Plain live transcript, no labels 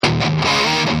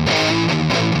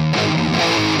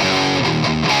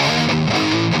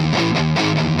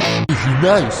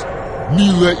nice,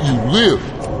 me let you live.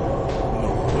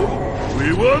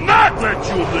 We will not let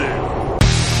you live.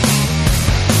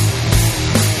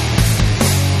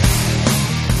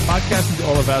 Podcasting to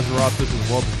all of Azeroth. This is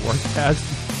World of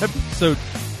Warcast, episode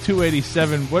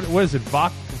 287. What is it?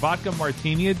 Vodka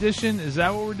Martini Edition? Is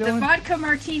that what we're doing? The Vodka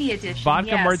Martini Edition. Vodka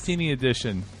yes. Martini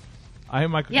Edition. I am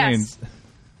Michael Yes. Gaines.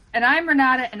 And I'm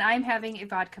Renata, and I'm having a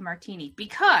vodka martini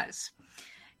because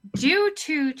due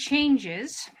to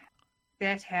changes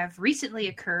that have recently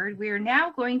occurred, we are now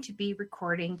going to be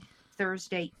recording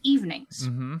Thursday evenings.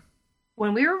 Mm-hmm.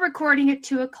 When we were recording at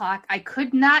 2 o'clock, I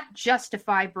could not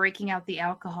justify breaking out the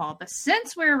alcohol. But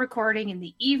since we're recording in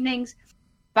the evenings,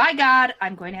 by God,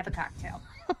 I'm going to have a cocktail.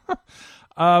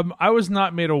 I was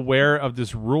not made aware of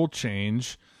this rule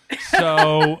change,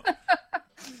 so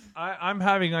I'm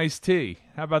having iced tea.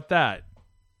 How about that?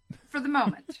 For the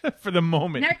moment. For the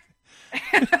moment.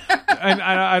 And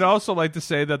I'd also like to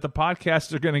say that the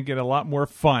podcasts are going to get a lot more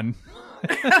fun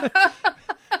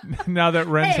now that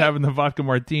Ren's having the vodka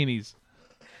martinis.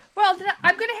 Well,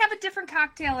 I'm going to have a different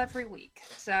cocktail every week.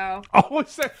 So. Oh,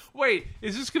 wait,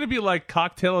 is this going to be like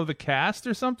Cocktail of the Cast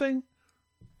or something?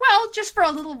 Well, just for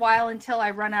a little while until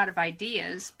I run out of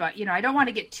ideas. But, I don't want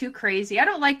to get too crazy. I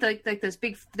don't like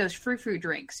those frou-frou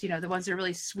drinks, the ones that are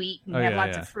really sweet and have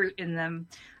lots of fruit in them.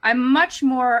 I'm much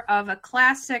more of a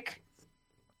classic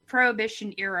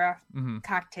Prohibition era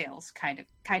cocktails kind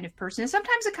of person. And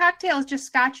sometimes a cocktail is just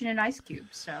scotch and an ice cube.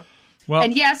 So, well,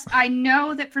 and yes, I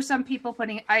know that for some people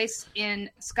putting ice in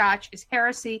scotch is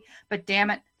heresy, but damn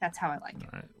it, that's how I like it.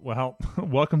 All right. Well,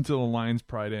 welcome to the Lion's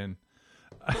Pride Inn.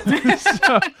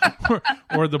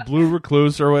 or the Blue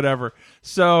Recluse or whatever.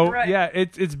 So right. Yeah,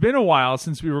 it's been a while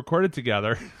since we recorded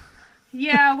together.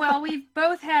 Yeah, well, we've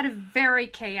both had a very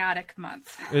chaotic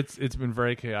month. It's been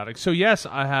very chaotic. So yes,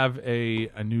 I have a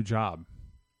new job.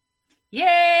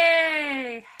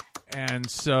 Yay! And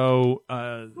so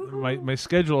my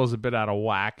schedule is a bit out of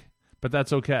whack, but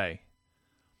that's okay.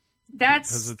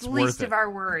 That's the least of our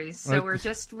worries. So we're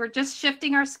just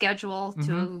shifting our schedule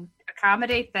to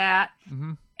accommodate that.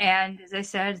 Mm-hmm. And as I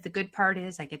said, the good part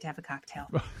is I get to have a cocktail.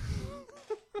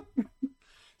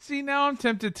 See, now I'm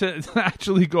tempted to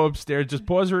actually go upstairs, just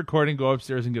pause the recording, go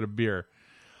upstairs and get a beer.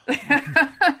 But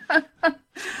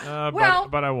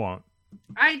I won't.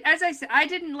 As I said, I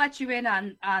didn't let you in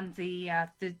on the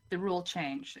rule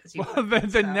change.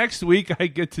 Then next week I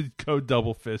get to go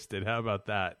double fisted. How about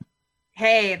that?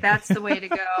 Hey, that's the way to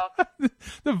go.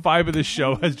 The vibe of the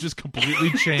show has just completely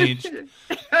changed.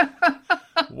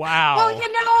 Wow. Well,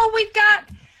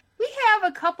 we have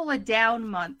a couple of down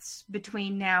months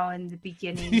between now and the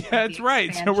beginning. Yeah, that's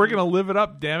right. So we're going to live it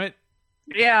up, damn it.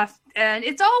 Yeah, and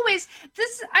it's always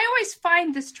this. I always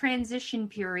find this transition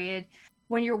period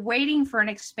when you're waiting for an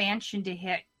expansion to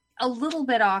hit a little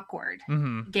bit awkward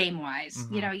game-wise.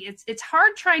 Mm-hmm. It's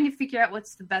hard trying to figure out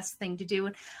what's the best thing to do.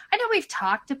 And I know we've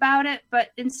talked about it, but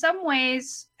in some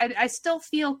ways, I still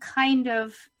feel kind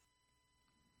of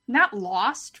not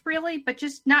lost, really, but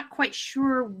just not quite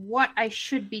sure what I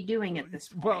should be doing at this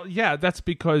point. Well, yeah, that's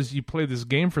because you play this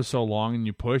game for so long, and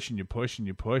you push, and you push, and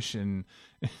you push, and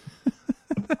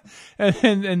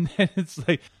and it's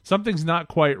like something's not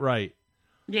quite right.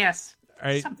 Yes.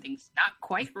 Right? Something's not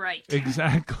quite right.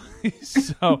 Exactly.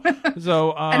 So,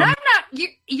 and I'm not.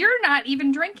 You're not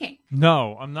even drinking.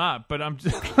 No, I'm not. But I'm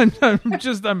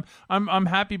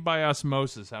happy by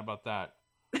osmosis. How about that?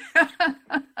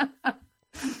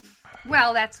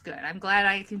 Well, that's good. I'm glad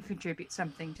I can contribute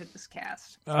something to this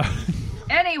cast.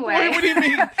 Anyway, what do you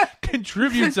mean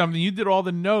contribute something? You did all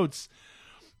the notes.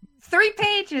 3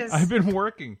 pages. I've been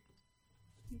working.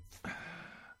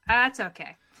 That's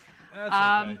okay.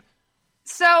 That's okay.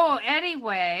 So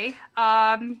anyway,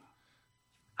 I'm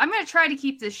going to try to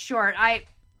keep this short. I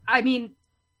mean,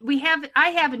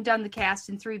 I haven't done the cast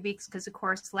in 3 weeks because, of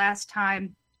course, last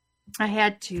time I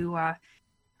had to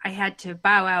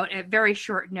bow out at very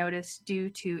short notice due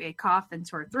to a cough and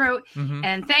sore throat. Mm-hmm.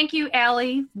 And thank you,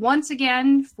 Allie, once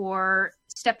again for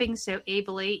stepping so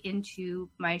ably into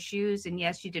my shoes. And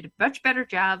yes, you did a much better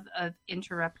job of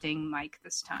interrupting Mike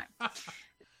this time.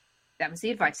 That was the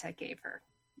advice I gave her.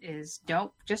 Is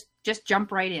don't just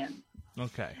jump right in.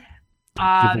 Okay.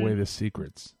 Give away the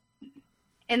secrets.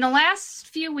 In the last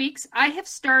few weeks, I have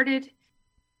started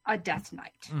a Death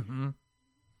Knight. Mm-hmm.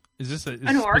 Is this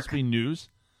supposed to be news?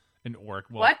 An orc?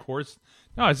 Well, what? Of course.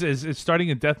 No, is starting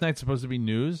a Death Knight supposed to be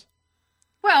news?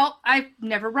 Well, I've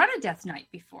never run a Death Knight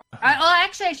before.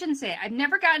 Actually, I shouldn't say it. I've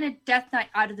never gotten a Death Knight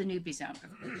out of the newbie zone.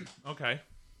 Okay.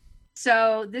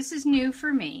 So this is new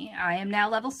for me. I am now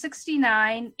level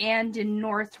 69 and in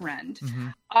Northrend. Mm-hmm.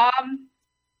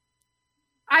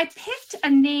 I picked a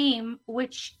name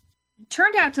which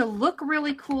turned out to look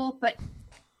really cool, but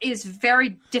is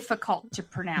very difficult to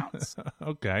pronounce.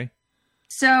 Okay.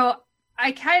 So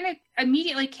I kind of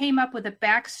immediately came up with a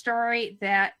backstory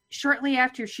that shortly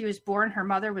after she was born, her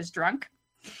mother was drunk.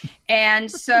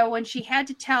 And so when she had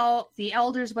to tell the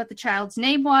elders what the child's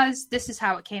name was, this is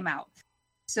how it came out.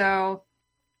 So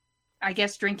I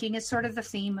guess drinking is sort of the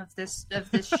theme of this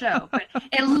show. But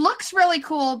it looks really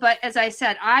cool, but as I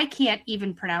said, I can't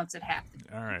even pronounce it half the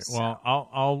time. All right. So.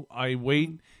 Well, I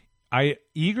wait. I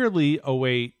eagerly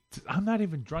await. I'm not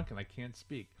even drunk and I can't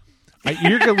speak. I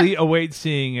eagerly await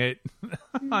seeing it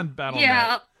on Battle.net.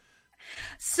 Yeah.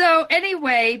 So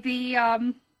anyway, the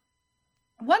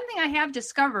one thing I have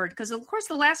discovered, because of course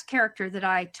the last character that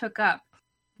I took up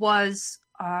was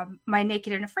my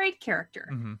Naked and Afraid character.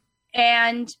 Mm-hmm.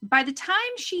 And by the time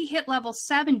she hit level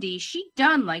 70, she'd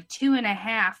done like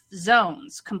 2.5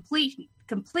 zones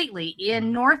completely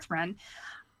in Northrend.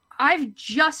 I've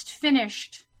just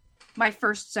finished my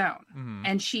first zone,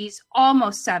 and she's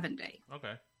almost 70.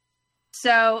 Okay.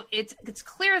 So it's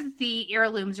clear that the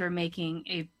heirlooms are making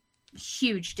a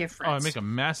huge difference. Oh, it make a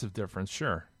massive difference,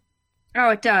 sure. Oh,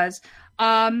 it does.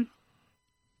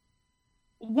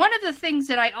 One of the things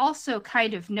that I also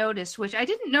kind of noticed, which I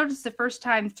didn't notice the first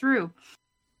time through,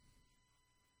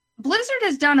 Blizzard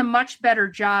has done a much better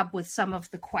job with some of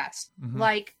the quests. Mm-hmm.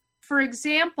 Like, for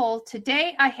example,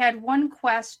 today I had one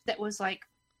quest that was like,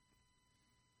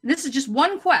 this is just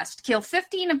one quest. Kill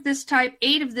 15 of this type,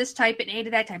 8 of this type, and 8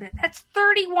 of that type. That's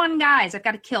 31 guys I've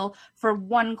got to kill for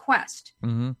one quest.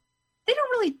 Mm-hmm. They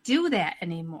don't really do that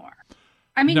anymore.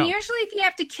 I mean, No. usually if you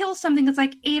have to kill something, it's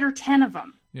like 8 or 10 of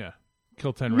them. Yeah.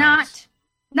 Kill 10 rats.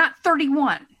 Not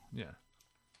 31. Yeah.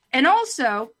 And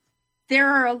also,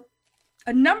 there are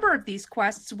a number of these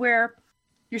quests where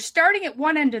you're starting at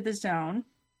one end of the zone,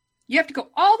 you have to go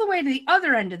all the way to the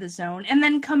other end of the zone, and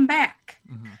then come back.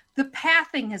 Mm-hmm. The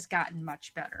pathing has gotten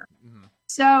much better. Mm-hmm.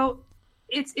 So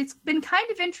it's been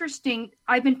kind of interesting.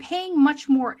 I've been paying much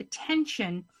more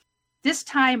attention this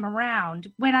time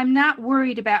around when I'm not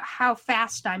worried about how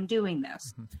fast I'm doing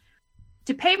this. Mm-hmm.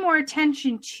 To pay more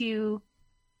attention to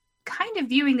kind of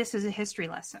viewing this as a history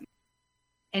lesson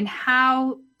and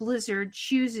how Blizzard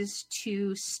chooses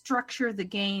to structure the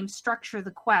game, structure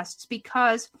the quests,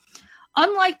 because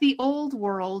unlike the old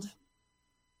world,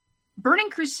 Burning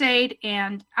Crusade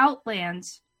and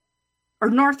Outlands, or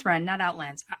Northrend, not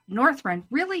Outlands, Northrend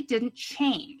really didn't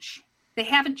change. They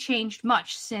haven't changed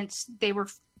much since they were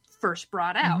first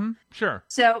brought out. Mm-hmm. Sure.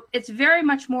 So it's very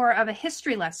much more of a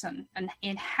history lesson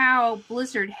in how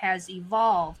Blizzard has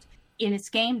evolved in its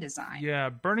game design. Yeah,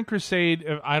 Burning Crusade,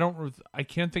 I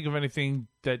can't think of anything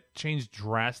that changed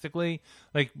drastically,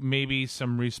 like maybe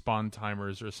some respawn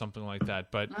timers or something like that,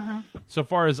 but so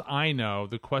far as I know,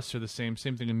 the quests are the same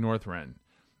thing in Northrend.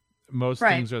 Most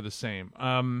things are the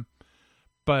same.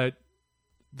 But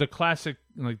the classic,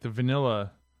 like the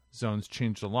vanilla zones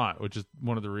changed a lot, which is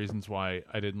one of the reasons why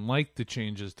I didn't like the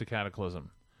changes to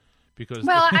Cataclysm. Because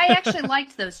I actually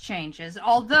liked those changes,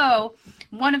 although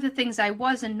one of the things I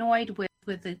was annoyed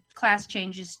with the class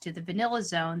changes to the vanilla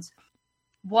zones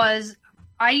was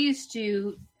I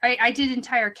did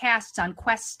entire casts on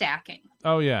quest stacking.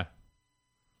 Oh, yeah.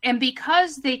 And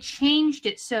because they changed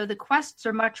it so the quests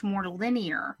are much more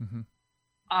linear,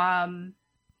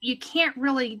 you can't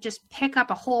really just pick up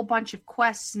a whole bunch of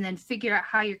quests and then figure out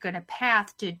how you're going to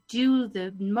path to do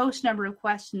the most number of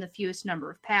quests and the fewest number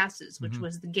of passes, which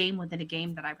was the game within a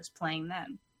game that I was playing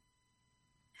then.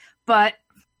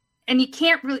 You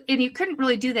couldn't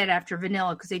really do that after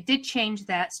vanilla, because they did change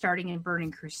that starting in Burning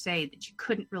Crusade, that you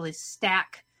couldn't really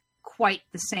stack quite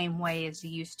the same way as you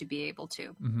used to be able to.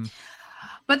 Mm-hmm.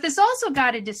 But this also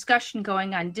got a discussion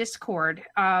going on Discord.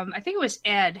 I think it was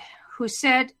Ed who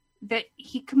said that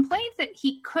he complained that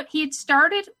he had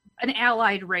started an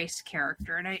allied race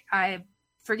character, and I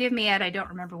forgive me, Ed, I don't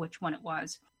remember which one it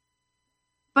was,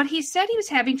 but he said he was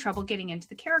having trouble getting into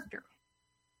the character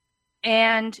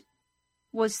and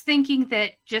was thinking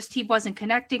that just he wasn't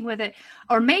connecting with it,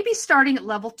 or maybe starting at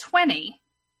level 20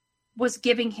 was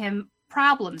giving him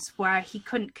problems where he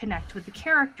couldn't connect with the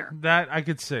character. That I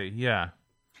could see, yeah.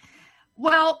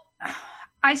 Well,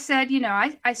 I said,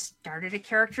 I started a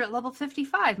character at level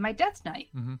 55, my Death Knight.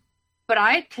 Mm-hmm. But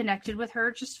I had connected with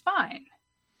her just fine.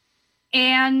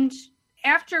 And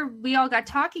after we all got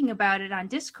talking about it on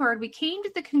Discord, we came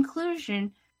to the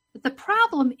conclusion that the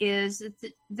problem is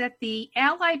that the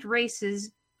allied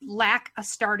races lack a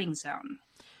starting zone.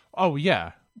 Oh,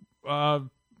 yeah. There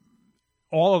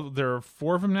are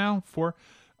 4 of them now? 4?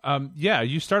 Yeah,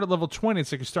 you start at level 20.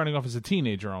 It's like you're starting off as a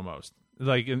teenager almost,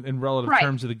 like in relative Right.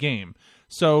 terms of the game.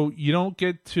 So you don't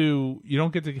get to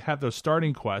have those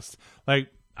starting quests. Like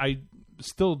I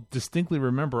still distinctly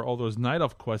remember all those night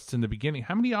elf quests in the beginning.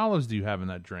 How many olives do you have in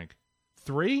that drink?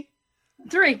 3?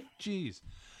 3. Jeez.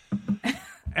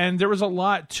 And there was a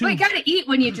lot too. Well, you got to eat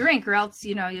when you drink, or else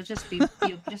you'll just be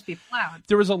plowed.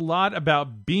 There was a lot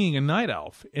about being a night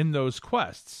elf in those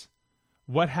quests.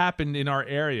 What happened in our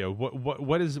area?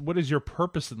 What is your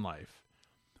purpose in life?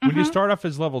 When you start off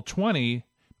as level 20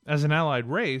 as an allied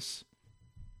race,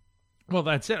 well,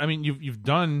 that's it. I mean, you've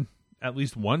done at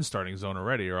least one starting zone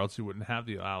already, or else you wouldn't have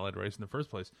the allied race in the first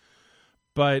place.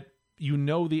 But you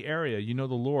know the area, you know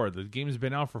the lore. The game's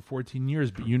been out for 14 years,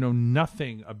 but you know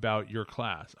nothing about your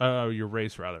class, your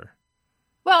race rather.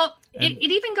 Well, it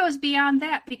even goes beyond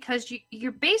that, because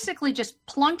you're basically just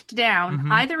plunked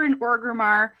down either in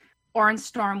Orgrimmar or in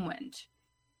Stormwind.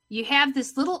 You have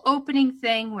this little opening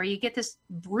thing where you get this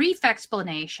brief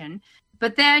explanation,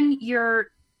 but then you're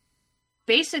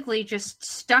basically just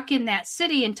stuck in that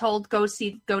city and told go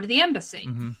to the embassy.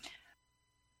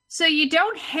 So you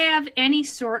don't have any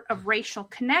sort of racial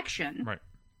connection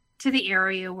to the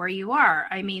area where you are.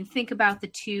 I mean, think about the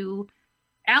 2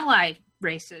 allied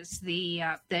races, the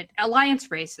alliance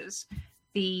races,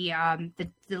 the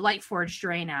Lightforged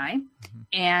Draenei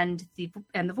and the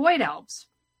Void Elves.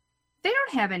 They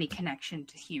don't have any connection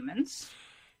to humans.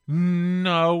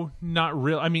 No, not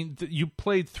real. I mean, you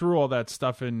played through all that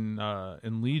stuff in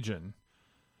Legion.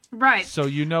 Right. So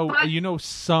you know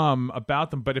some about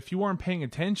them, but if you weren't paying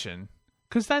attention,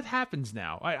 because that happens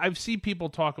now. I've seen people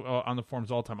talk on the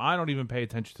forums all the time. I don't even pay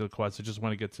attention to the quests. I just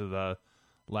want to get to the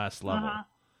last level.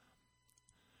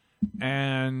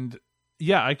 And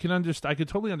yeah, I could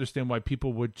totally understand why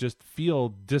people would just feel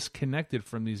disconnected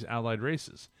from these allied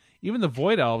races. Even the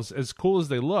Void Elves, as cool as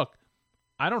they look,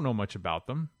 I don't know much about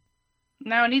them.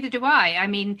 No, neither do I. I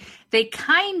mean, they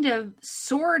kind of,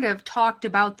 sort of talked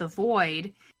about the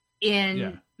Void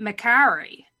in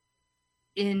Makari,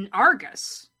 in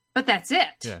Argus, but that's it.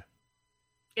 Yeah.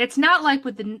 It's not like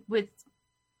with the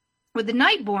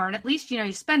Nightborn. At least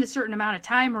you spend a certain amount of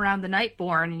time around the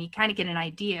Nightborn, and you kind of get an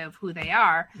idea of who they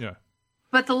are. Yeah.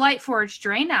 But the Lightforged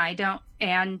Draenei don't,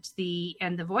 and the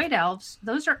Void Elves,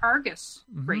 those are Argus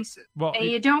races, Well, and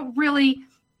you don't really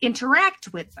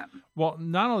interact with them. Well,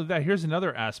 not only that, here's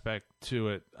another aspect to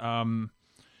it.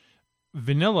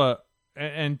 Vanilla,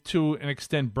 and to an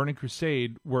extent Burning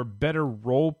Crusade, were better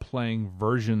role-playing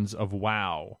versions of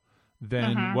WoW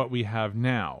than what we have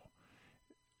now.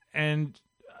 And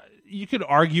you could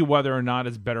argue whether or not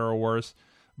it's better or worse,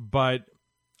 but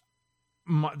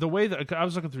the way that I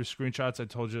was looking through screenshots, I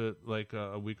told you like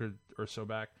a week or so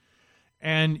back,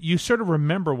 and you sort of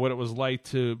remember what it was like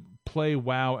to play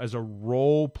WoW as a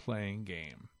role-playing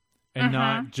game and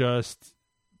not just,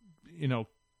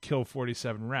 kill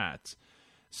 47 rats.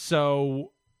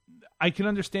 So I can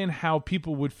understand how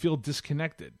people would feel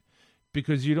disconnected,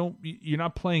 because you're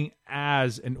not playing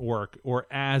as an orc or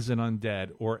as an undead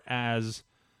or as,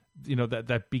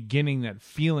 that beginning, that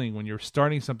feeling when you're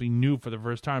starting something new for the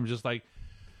first time, just like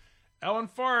Ellen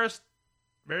Forrest,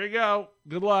 there you go,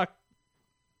 good luck.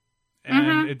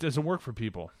 And it doesn't work for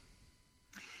people.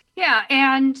 Yeah,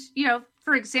 and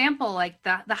for example, like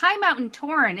the High Mountain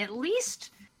Tauren, at least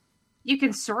you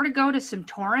can sort of go to some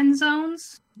Tauren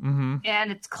zones,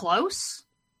 and it's close.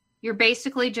 You're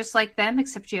basically just like them,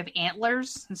 except you have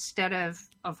antlers instead of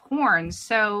horns.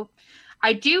 So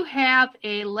I do have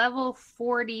a level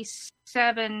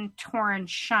 47 Tauren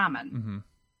Shaman.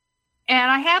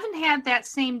 And I haven't had that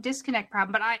same disconnect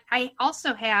problem, but I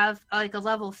also have like a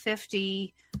level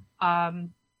 50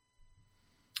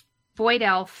 Void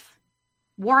Elf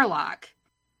Warlock.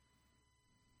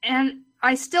 And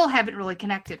I still haven't really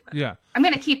connected with it. Yeah. I'm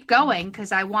going to keep going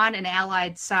because I want an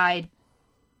allied side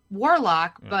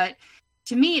Warlock, but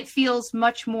to me it feels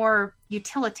much more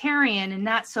utilitarian and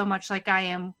not so much like I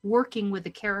am working with the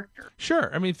character.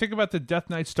 Sure. I mean, think about the Death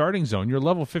Knight starting zone. You're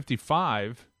level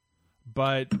 55,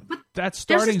 but that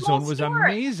starting zone was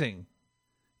amazing.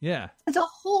 Yeah. It's a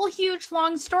whole huge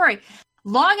long story.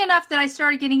 Long enough that I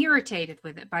started getting irritated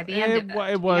with it by the end of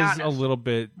it. It was a little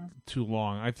bit too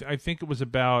long. I think it was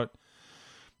about,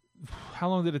 how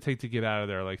long did it take to get out of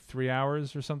there? Like 3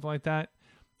 hours or something like that?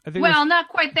 I think not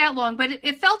quite that long, but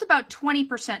it felt about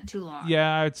 20% too long.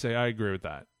 Yeah, I'd say I agree with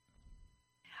that.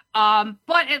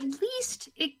 But at least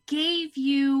it gave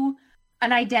you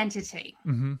an identity.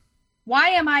 Why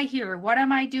am I here? What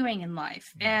am I doing in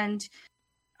life? And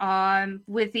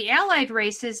with the allied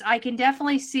races, I can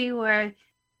definitely see where,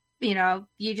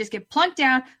 you just get plunked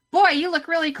down. Boy, you look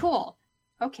really cool.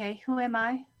 Okay, who am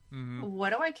I?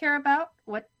 What do I care about?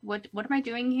 What am I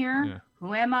doing here? Yeah.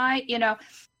 Who am I?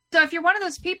 So if you're one of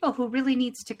those people who really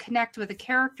needs to connect with a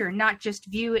character, not just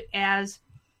view it as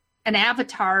an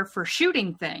avatar for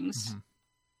shooting things,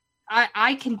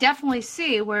 I can definitely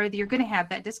see where you're going to have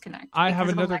that disconnect. I have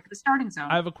another lack of the starting zone.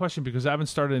 I have a question because I haven't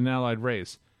started an allied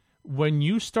race. When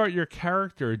you start your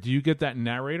character, do you get that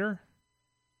narrator?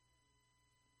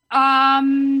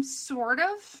 Sort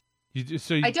of.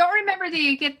 I don't remember that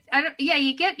you get.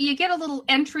 You get a little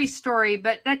entry story,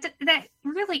 but that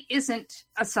really isn't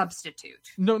a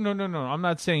substitute. No. I'm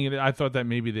not saying it. I thought that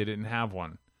maybe they didn't have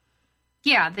one.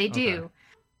 Yeah, they do, Okay.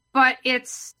 but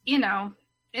it's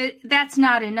that's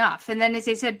not enough. And then, as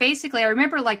I said, basically, I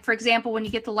remember, like, for example, when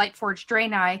you get the Lightforged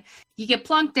Draenei, you get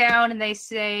plunked down, and they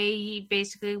say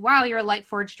basically, "Wow, you're a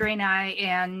Lightforged Draenei,"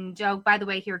 and oh, by the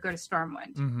way, here, go to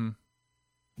Stormwind. Mm-hmm.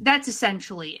 That's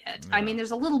essentially it. Yeah. I mean,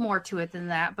 there's a little more to it than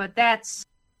that, but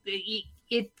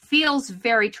it feels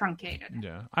very truncated.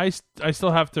 Yeah, I still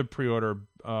have to pre-order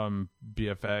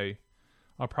BFA.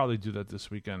 I'll probably do that this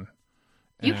weekend.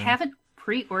 You And- haven't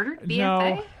pre-ordered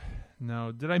BFA?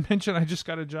 No. Did I mention I just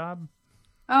got a job?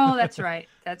 Oh, that's right.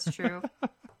 That's true.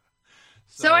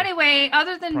 So anyway,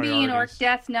 other than being an Orc priorities.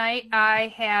 Death Knight,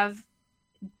 I have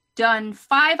done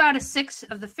 5 out of 6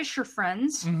 of the Fisher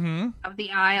Friends of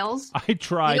the Isles. I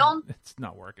tried. The It's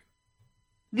not working.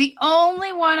 The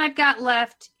only one I've got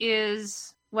left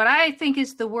is what I think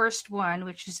is the worst one,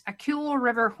 which is Akul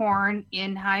River Horn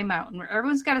in High Mountain, where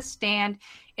everyone's got to stand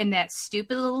in that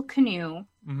stupid little canoe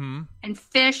and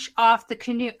fish off the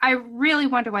canoe. I really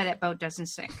wonder why that boat doesn't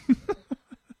sink.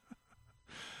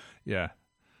 Yeah.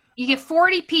 You get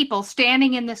 40 people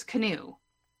standing in this canoe.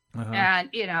 Uh-huh. And,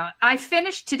 I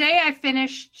finished yesterday? I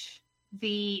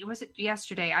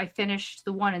finished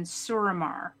the one in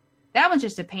Suramar. That one's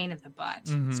just a pain in the butt,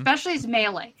 especially as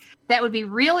melee. That would be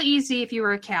real easy if you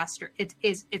were a caster.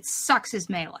 It sucks as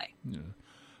melee.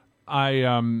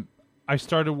 I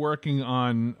started working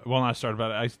on, well, not started,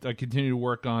 but I continue to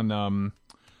work on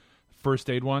first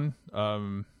aid one,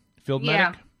 field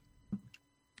medic.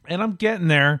 And I'm getting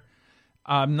there.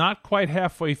 I'm not quite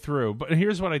halfway through, but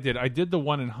here's what I did. I did the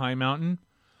one in High Mountain,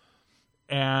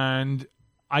 and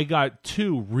I got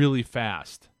 2 really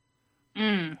fast.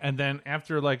 And then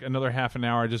after like another half an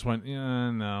hour, I just went,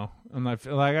 yeah, no. I'm not,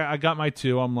 like, I got my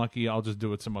 2. I'm lucky. I'll just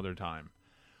do it some other time.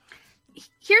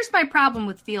 Here's my problem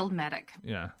with field medic.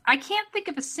 Yeah. I can't think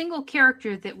of a single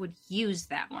character that would use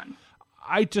that one.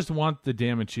 I just want the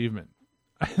damn achievement.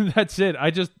 That's it.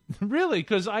 I just, really,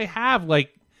 because I have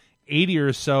like 80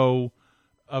 or so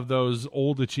of those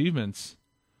old achievements.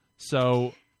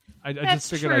 So I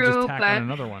just figured I'd just tack on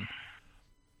another one.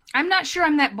 I'm not sure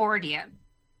I'm that bored yet.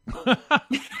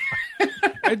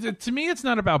 To me, it's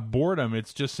not about boredom.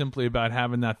 It's just simply about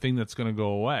having that thing that's going to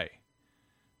go away.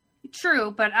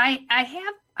 True, but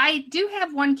I do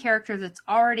have one character that's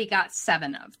already got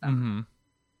 7 of them.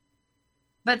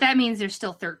 But that means there's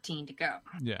still 13 to go.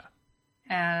 Yeah.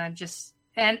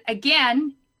 And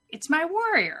again, it's my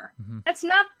warrior. That's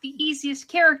not the easiest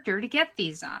character to get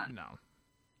these on.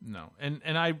 No.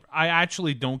 And I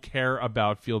actually don't care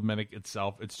about field medic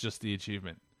itself. It's just the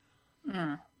achievement.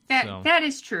 That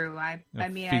is true. I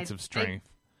mean, feats of strength.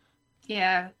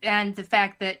 Yeah, and the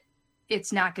fact that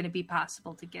it's not going to be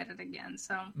possible to get it again.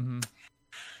 So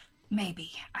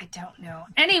maybe, I don't know.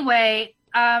 Anyway,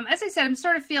 as I said, I'm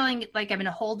sort of feeling like I'm in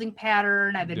a holding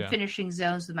pattern. I've been finishing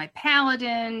zones with my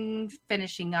paladin,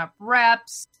 finishing up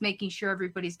reps, making sure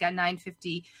everybody's got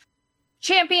 950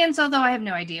 champions, although I have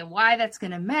no idea why that's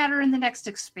going to matter in the next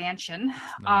expansion.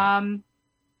 No.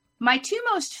 My 2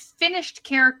 most finished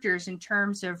characters in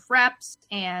terms of reps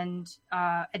and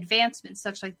advancements,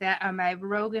 such like that, are my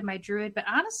rogue and my druid. But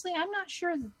honestly, I'm not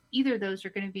sure either of those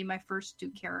are going to be my first 2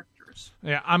 characters.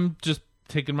 Yeah, I'm just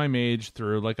taking my mage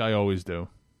through like I always do.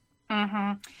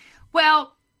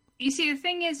 Well, you see, the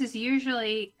thing is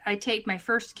usually I take my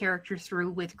first character through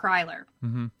with Kryler.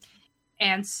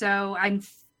 And so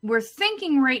we're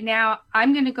thinking right now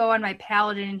I'm going to go on my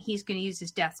paladin and he's going to use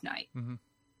his Death Knight.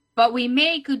 But we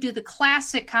may go do the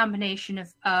classic combination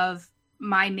of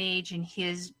my mage and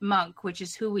his monk, which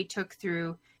is who we took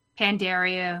through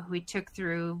Pandaria, who we took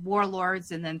through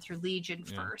Warlords, and then through Legion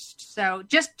first. So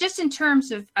just in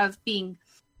terms of being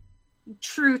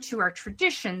true to our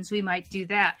traditions, we might do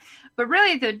that. But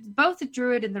really, both the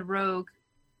druid and the rogue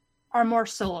are more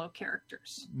solo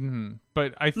characters.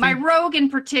 But I think my rogue in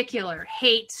particular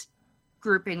hates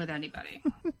grouping with anybody.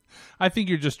 I think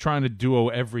you're just trying to duo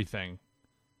everything.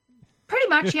 Pretty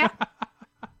much, yeah.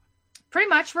 Pretty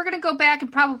much. We're going to go back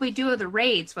and probably do the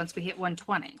raids once we hit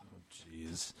 120.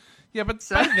 Jeez. Yeah, but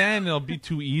by then it'll be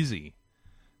too easy.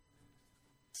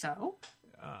 So,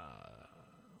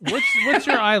 What's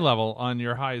your eye level on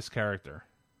your highest character?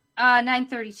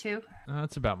 932.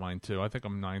 That's about mine too. I think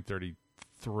I'm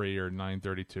 933 or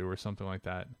 932 or something like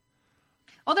that.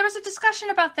 Well, there was a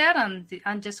discussion about that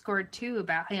on Discord too,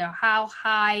 about how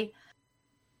high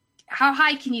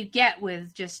can you get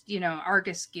with just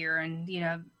Argus gear, and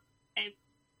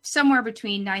somewhere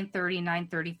between 930 and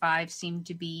 935 seemed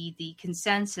to be the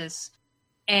consensus,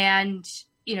 and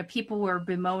people were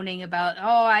bemoaning about,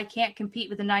 I can't compete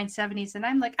with the 970s, and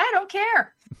I'm like, I don't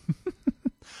care.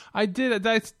 I did.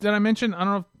 Did I mention?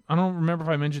 I don't remember if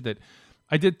I mentioned it.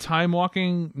 I did time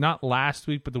walking not last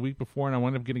week, but the week before, and I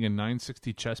wound up getting a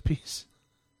 960 chess piece.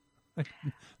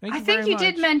 I think you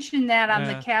did mention that on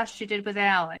the cast you did with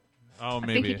Alec. Oh,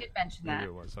 maybe. I think you did mention that.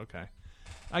 Maybe it was. Okay.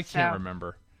 I can't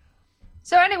remember.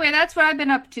 So anyway, that's what I've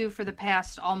been up to for the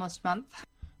past almost month.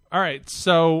 All right.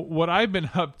 So what I've been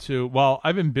up to, well,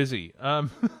 I've been busy. I've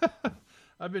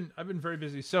been very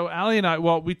busy. So Allie and I,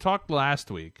 we talked last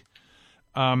week.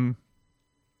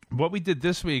 What we did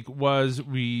this week was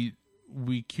we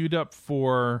queued up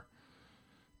for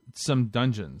some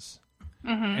dungeons.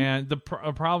 Mm-hmm. And the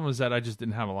problem is that I just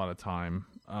didn't have a lot of time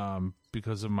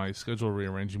because of my schedule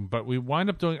rearranging. But we wind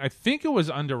up doing, I think it was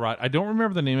Underrot. I don't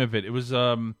remember the name of it. It was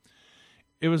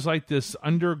like this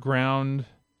underground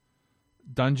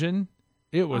dungeon.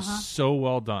 It was so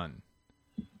well done.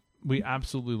 We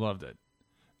absolutely loved it.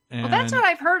 And well, that's what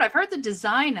I've heard. I've heard the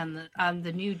design on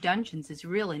the new dungeons is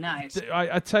really nice.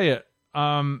 I tell you,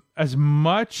 as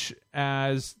much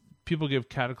as people give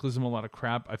Cataclysm a lot of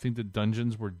crap, I think the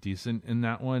dungeons were decent in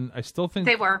that one. I still think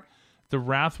they were. The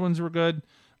Wrath ones were good.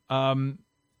 The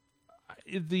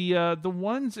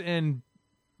ones in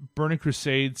Burning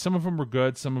Crusade, some of them were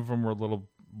good, some of them were a little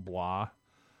blah.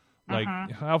 Like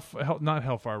not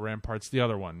Hellfire Ramparts, the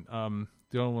other one, in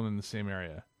the same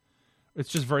area. It's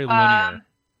just very linear.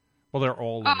 Well, they're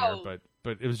all linear,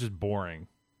 but it was just boring.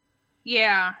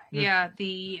 Yeah. I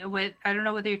don't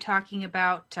know whether you're talking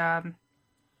about the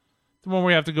one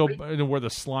where you have to go where the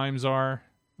slimes are,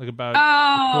 like about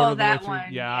a quarter of the way through.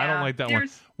 one. Yeah, I don't like that one.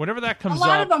 Whenever that comes up, a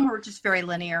lot of them were just very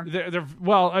linear. They're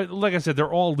like I said,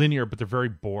 they're all linear, but they're very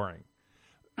boring.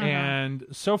 And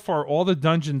so far, all the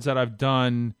dungeons that I've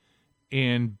done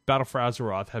in Battle for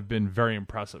Azeroth have been very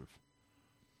impressive.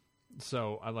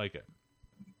 So I like it.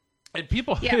 And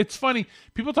people, it's funny.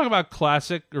 People talk about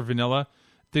classic or vanilla.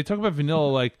 They talk about vanilla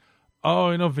like,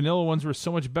 vanilla ones were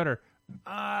so much better.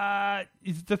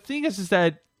 The thing is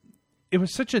that it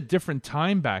was such a different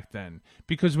time back then,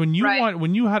 because when you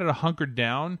had it hunkered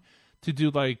down to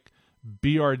do like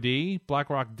BRD,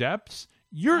 Blackrock Depths,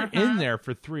 you're in there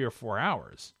for 3 or 4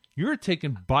 hours. You're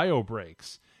taking bio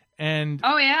breaks, and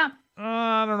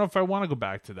I don't know if I want to go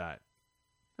back to that.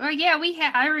 Well, yeah,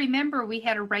 I remember we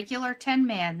had a regular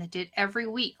 10-man that did every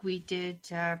week. We did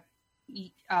Ubers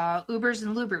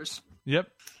and Lubers.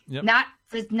 Yep. Not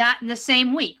in the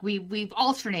same week. We've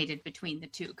alternated between the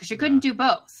two because you couldn't do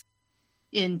both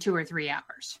in 2 or 3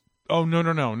 hours. Oh no,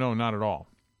 not at all.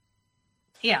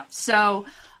 Yeah. So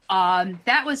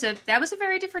that was a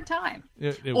very different time.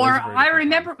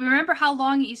 Remember how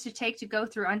long it used to take to go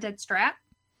through Undead Strat?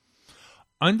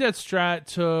 Undead Strat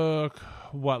took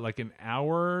like an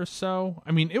hour or so?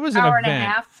 I mean, it was an hour event. And a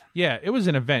half. Yeah, it was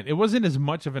an event. It wasn't as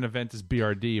much of an event as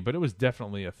BRD, but it was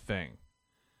definitely a thing.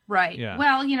 Right. Yeah.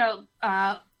 Well,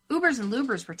 Ubers and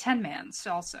Lubers were 10-mans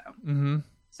also. Mm-hmm.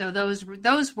 So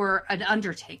those were an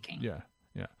undertaking. Yeah.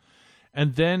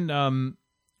 And then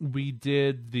we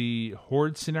did the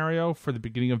Horde scenario for the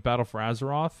beginning of Battle for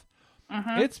Azeroth.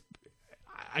 Mm-hmm.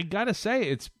 I gotta say,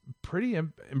 it's pretty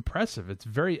impressive. It's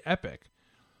very epic.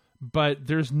 But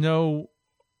there's no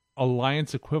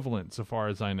Alliance equivalent, so far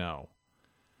as I know.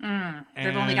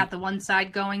 They've only got the one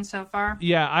side going so far?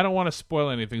 Yeah, I don't want to spoil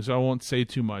anything, so I won't say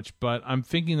too much. But I'm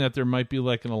thinking that there might be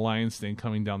like an Alliance thing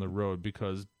coming down the road,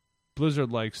 because Blizzard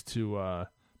likes to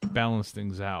balance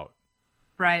things out.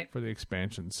 Right. For the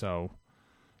expansion, so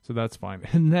that's fine.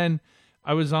 And then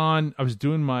I was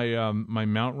doing my my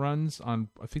mount runs on,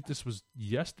 I think this was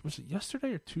it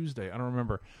yesterday or Tuesday? I don't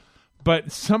remember.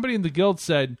 But somebody in the guild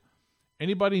said,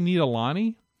 anybody need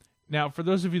Alani? Now, for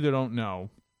those of you that don't know,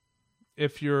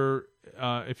 if you're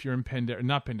in Pandaria,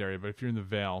 not Pandaria, but if you're in the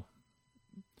Vale,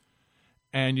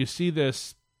 and you see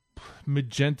this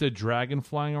magenta dragon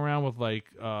flying around with like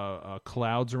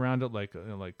clouds around it, like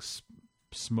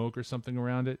smoke or something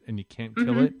around it, and you can't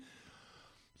kill it,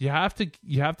 you have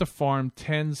to farm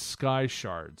 10 sky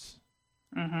shards,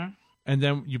 and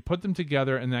then you put them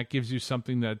together, and that gives you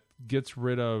something that gets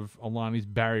rid of Alani's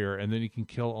barrier, and then you can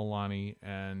kill Alani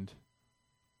and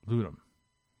loot him,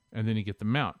 and then you get the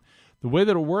mount. The way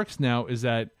that it works now is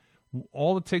that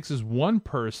all it takes is one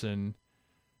person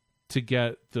to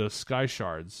get the sky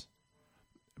shards,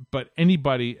 but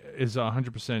anybody is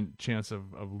 100% chance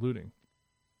of looting.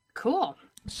 Cool.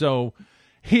 So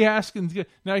he asked,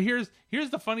 now here's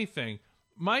the funny thing.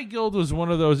 My guild was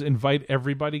one of those invite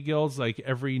everybody guilds, like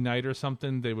every night or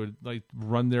something. They would like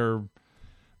run their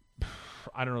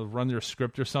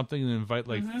script or something and invite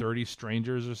like 30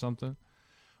 strangers or something.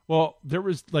 Well, there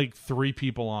was like 3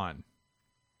 people on.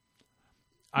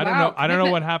 I don't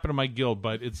know what happened to my guild,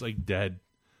 but it's like dead.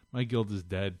 My guild is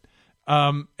dead.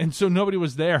 And so nobody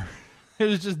was there. It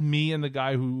was just me and the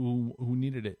guy who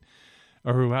needed it,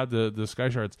 or who had the sky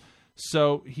shards.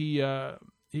 So he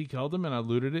killed him, and I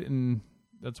looted it, and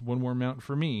that's one more mount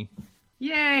for me.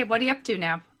 Yay! What are you up to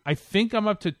now? I think I'm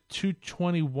up to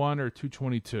 221 or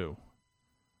 222.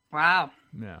 Wow.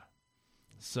 Yeah.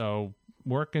 So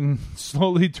working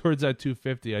slowly towards that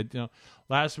 250.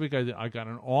 Last week I got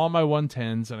on all my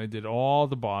 110s, and I did all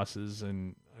the bosses,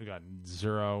 and I got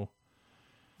 0.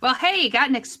 Well, hey, you got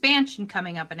an expansion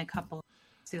coming up in a couple,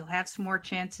 so you'll have some more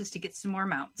chances to get some more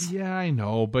mounts. Yeah, I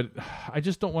know, but I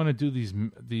just don't want to do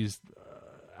these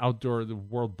outdoor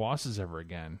world bosses ever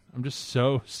again. I'm just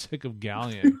so sick of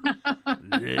Galleon.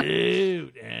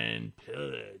 Loot and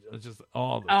pillage. It's just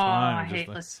all the time. I hate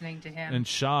listening to him. And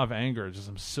Shah of Anger.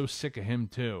 I'm so sick of him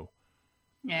too.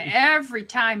 Yeah, every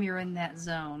time you're in that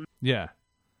zone. Yeah.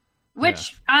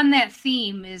 Which, on that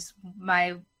theme, is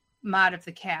my mod of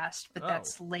the cast, but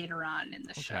that's later on in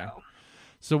the show.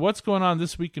 So what's going on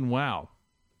this week in WoW?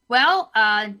 Well,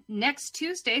 next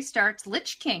Tuesday starts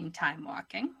Lich King Time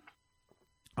Walking.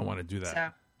 I want to do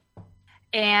that.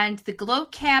 And the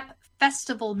Glowcap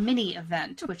Festival mini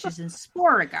event, which is in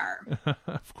Sporagar.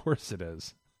 Of course it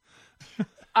is.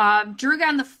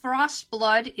 Drugon the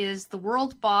Frostblood is the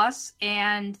world boss,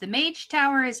 and the Mage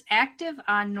Tower is active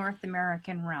on North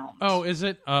American realms. Oh, is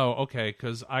it? Oh, okay,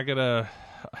 because I gotta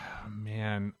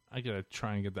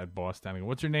try and get that boss down again.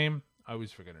 What's her name? I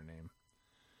always forget her name.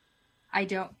 I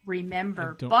don't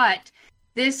remember, but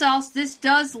this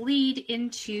does lead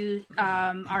into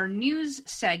our news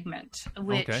segment,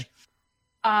 which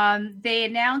they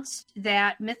announced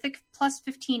that Mythic plus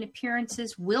 15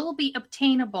 appearances will be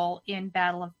obtainable in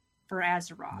Battle for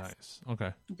Azeroth. Nice.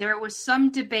 Okay. There was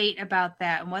some debate about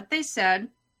that, and what they said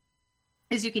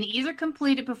is you can either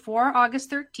complete it before August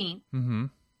 13th,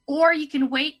 or you can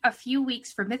wait a few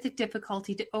weeks for Mythic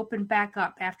difficulty to open back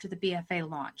up after the BFA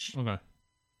launch. Okay.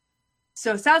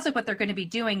 So it sounds like what they're going to be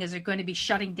doing is they're going to be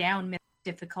shutting down Mythic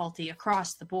difficulty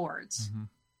across the boards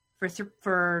for 3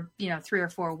 or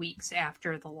 4 weeks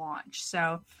after the launch.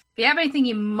 So if you have anything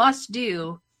you must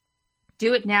do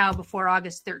it now before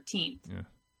August 13th. Yeah.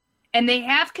 And they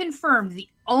have confirmed the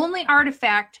only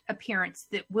artifact appearance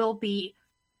that will be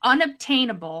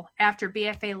unobtainable after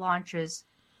BFA launches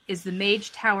is the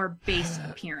Mage Tower base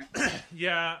appearance.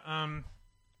 Yeah,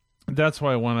 that's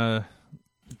why I want to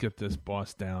get this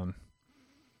boss down.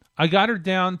 I got her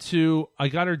down to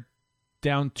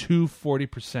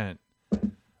 40%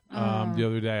 the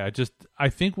other day. I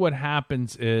think what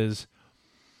happens is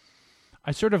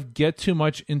I sort of get too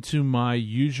much into my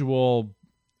usual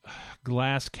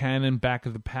glass cannon back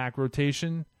of the pack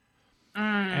rotation.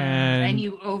 And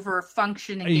you over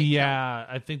function. Yeah,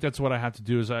 I think that's what I have to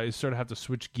do. Is I sort of have to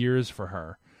switch gears for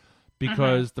her,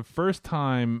 because the first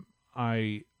time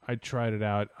I tried it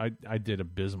out, I did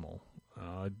abysmal.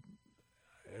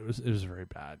 It was very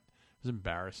bad. It was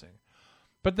embarrassing.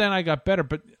 But then I got better.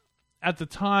 But at the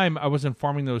time, I wasn't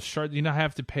farming those shards. You know, I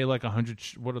have to pay like 100.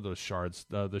 What are those shards?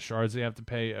 The shards you have to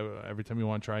pay every time you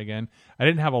want to try again. I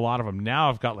didn't have a lot of them. Now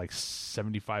I've got like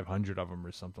 7,500 of them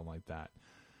or something like that.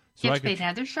 So you have to pay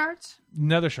nether shards?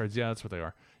 Nether shards, yeah, that's what they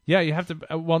are. Yeah, you have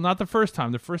to. Well, not the first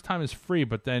time. The first time is free,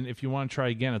 but then if you want to try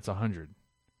again, it's 100.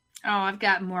 Oh, I've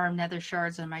got more nether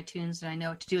shards on my tunes than I know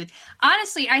what to do with.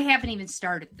 Honestly, I haven't even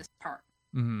started this part.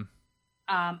 Mm-hmm.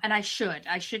 And I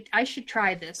should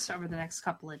try this over the next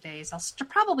couple of days. I'll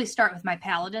probably start with my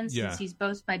paladin, since he's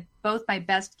both my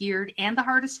best geared and the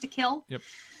hardest to kill. Yep.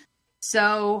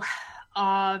 So,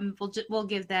 we'll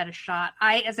give that a shot.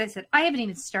 As I said, I haven't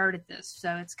even started this,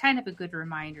 so it's kind of a good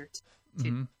reminder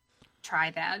to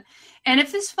try that. And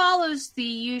if this follows the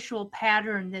usual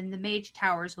pattern, then the Mage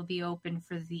Towers will be open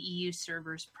for the EU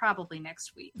servers probably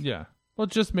next week. Yeah. Well,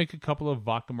 just make a couple of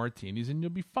vodka martinis and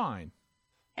you'll be fine.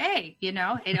 Hey,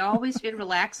 it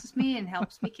relaxes me and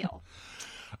helps me kill.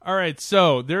 All right,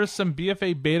 so there's some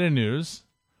BFA beta news.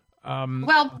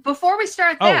 Well, before we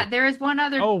start that, there is one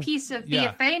other piece of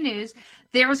BFA news.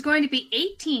 There was going to be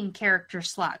 18 character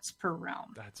slots per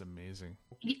realm. That's amazing.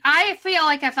 I feel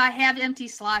like if I have empty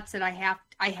slots, that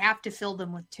I have to fill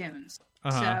them with tunes.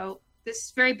 So This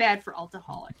is very bad for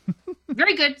Ultaholic.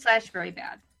 Very good / very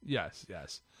bad. Yes.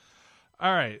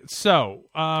 All right. So,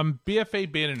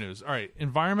 BFA beta news. All right.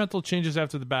 Environmental changes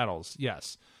after the battles.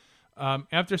 Yes.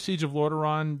 After Siege of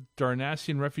Lordaeron,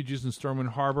 Darnassian refugees in Stormwind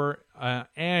Harbor,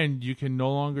 and you can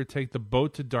no longer take the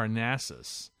boat to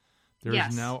Darnassus. There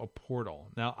is now a portal.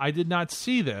 Now, I did not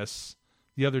see this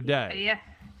the other day.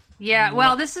 Yeah.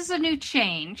 Well, this is a new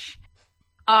change.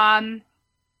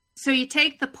 So you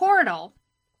take the portal,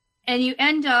 and you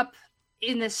end up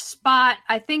in this spot,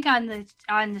 I think on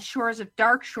the shores of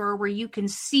Darkshore, where you can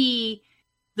see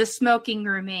the smoking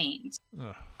remains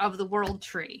of the World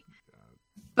Tree.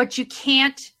 But you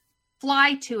can't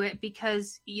fly to it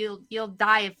because you'll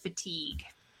die of fatigue.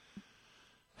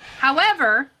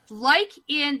 However, like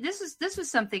in this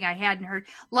was something I hadn't heard.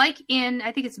 Like in,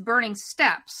 I think it's Burning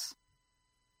Steps,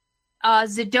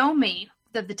 Zedomi,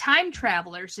 the time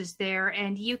travelers, is there,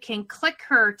 and you can click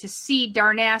her to see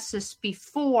Darnassus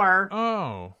before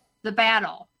the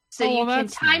battle. So you can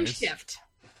time shift.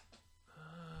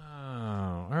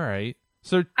 Oh, all right.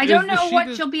 So I don't know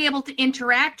what you'll be able to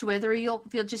interact with, or you'll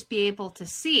just be able to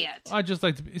see it. I just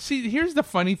like to see. Here's the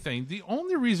funny thing: the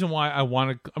only reason why I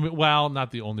wanted,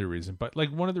 not the only reason, but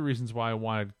like one of the reasons why I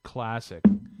wanted Classic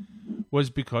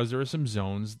was because there are some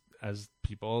zones, as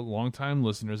people, longtime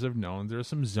listeners have known, there are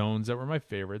some zones that were my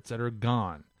favorites that are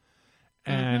gone,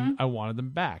 and I wanted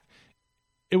them back.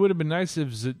 It would have been nice if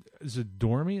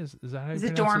Zadormi, is that how you pronounce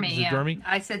it? Zadormi? Yeah.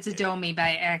 I said Zedomi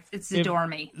by accident. It's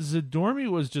Zadormi. If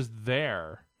Zadormi was just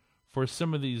there for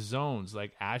some of these zones,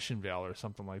 like Ashenvale or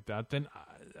something like that, then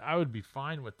I would be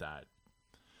fine with that.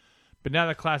 But now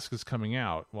that Classic is coming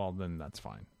out, well, then that's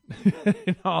fine.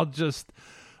 I'll just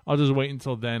wait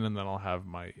until then, and then I'll have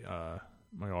my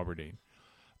my Auberdine.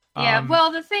 Yeah.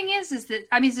 Well, the thing is that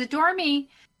Zadormi.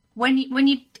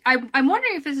 I'm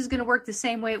wondering if this is going to work the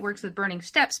same way it works with Burning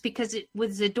Steps, because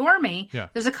with Zadormi,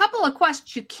 there's a couple of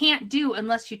quests you can't do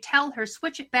unless you tell her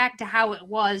switch it back to how it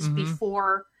was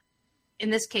before, in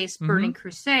this case, Burning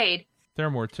Crusade. There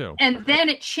are more too. And then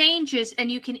it changes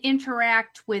and you can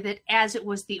interact with it as it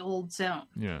was the old zone.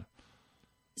 Yeah.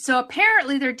 So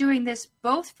apparently they're doing this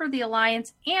both for the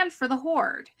Alliance and for the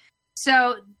Horde.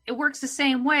 So it works the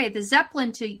same way. The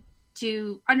Zeppelin to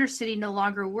Undercity no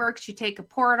longer works. You take a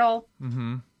portal.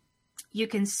 You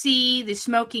can see the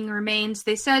smoking remains.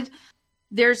 They said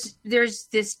there's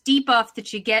this debuff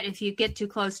that you get if you get too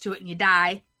close to it and you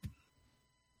die,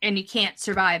 and you can't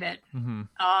survive it.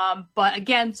 But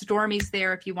again, Zadormi's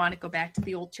there if you want to go back to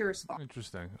the old Tirisfal.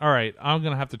 Interesting. All right, I'm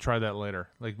gonna have to try that later.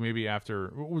 Like maybe after.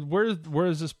 Where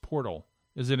is this portal?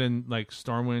 Is it in like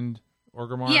Stormwind,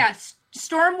 Orgrimmar? Yes.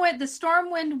 Stormwind. The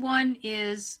Stormwind one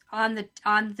is on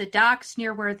the docks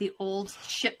near where the old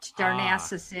ship to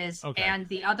Darnassus is, and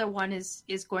the other one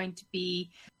is going to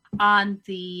be on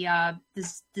the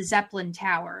Zeppelin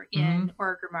Tower in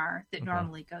Orgrimmar that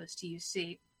normally goes to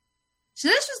UC. So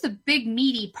this was the big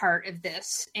meaty part of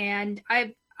this, and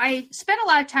I spent a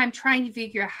lot of time trying to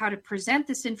figure out how to present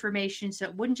this information so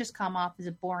it wouldn't just come off as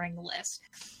a boring list.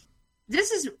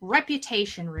 This is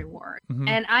reputation reward,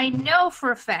 and I know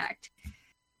for a fact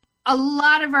a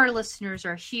lot of our listeners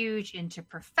are huge into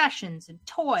professions and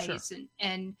toys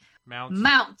and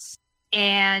mounts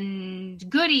and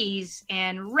goodies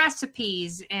and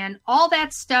recipes and all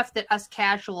that stuff that us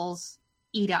casuals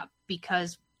eat up,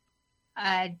 because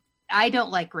I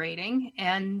don't like raiding,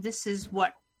 and this is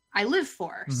what I live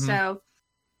for. So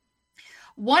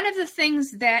one of the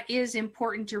things that is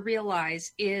important to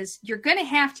realize is you're going to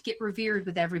have to get revered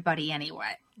with everybody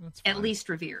anyway, at least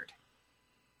revered.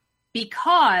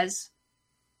 Because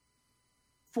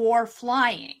for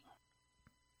flying,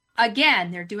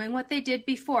 again, they're doing what they did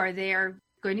before. They are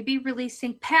going to be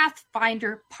releasing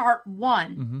Pathfinder Part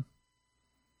 1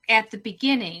 at the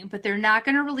beginning, but they're not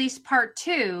going to release Part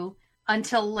 2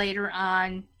 until later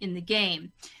on in the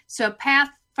game. So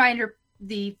Pathfinder,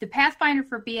 the Pathfinder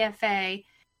for BFA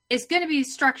is going to be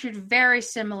structured very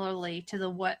similarly to the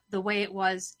way it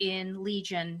was in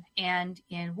Legion and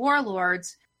in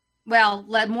Warlords. Well,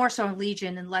 more so in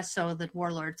Legion and less so than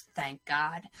Warlords, thank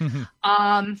God.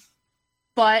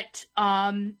 But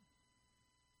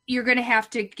you're going to have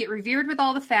to get revered with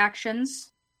all the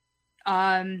factions.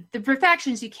 The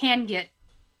factions you can get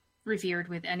revered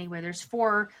with anyway. There's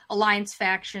 4 Alliance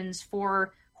factions,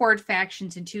 4 Horde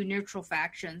factions, and 2 neutral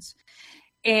factions.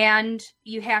 And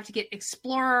you have to get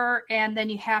Explorer, and then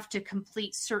you have to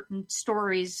complete certain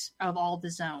stories of all the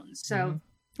zones. So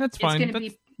that's fine.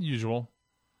 That's usual.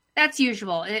 That's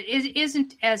usual. It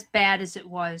isn't as bad as it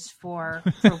was for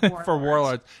Warlords. For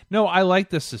Warlords. No, I like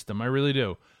this system. I really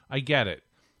do. I get it.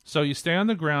 So you stay on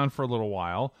the ground for a little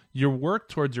while, you work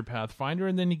towards your Pathfinder,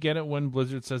 and then you get it when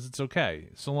Blizzard says it's okay.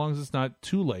 So long as it's not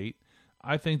too late,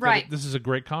 I think that this is a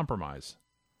great compromise.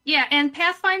 Yeah, and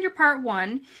Pathfinder Part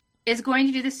 1 is going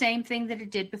to do the same thing that it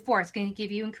did before. It's going to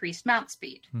give you increased mount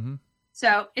speed. Mm-hmm.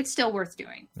 So it's still worth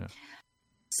doing. Yeah.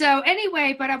 So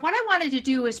anyway, but what I wanted to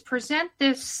do is present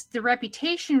the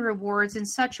reputation rewards in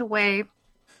such a way,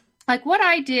 like what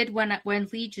I did when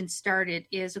Legion started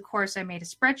is, of course, I made a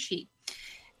spreadsheet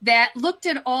that looked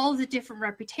at all the different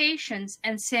reputations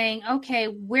and saying, okay,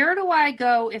 where do I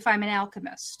go if I'm an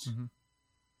alchemist? Mm-hmm.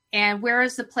 And where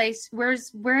is the place, where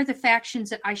are the factions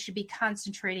that I should be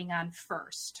concentrating on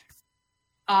first?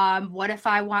 What if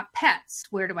I want pets?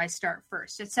 Where do I start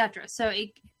first, etc.? So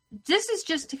this is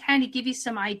just to kind of give you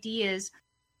some ideas.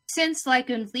 Since, like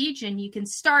in Legion, you can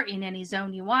start in any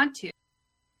zone you want to.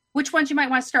 Which ones you might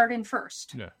want to start in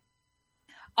first? Yeah.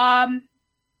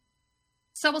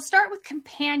 So we'll start with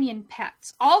companion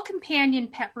pets. All companion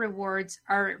pet rewards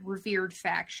are revered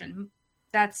faction.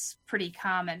 That's pretty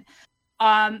common.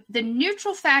 The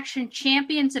neutral faction,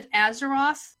 Champions of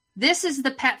Azeroth, this is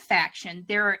the pet faction.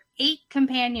 There are 8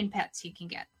 companion pets you can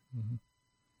get.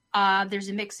 Mm-hmm. There's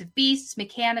a mix of beasts,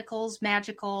 mechanicals,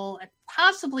 magical,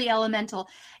 possibly elemental.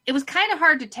 It was kind of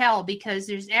hard to tell because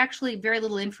there's actually very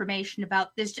little information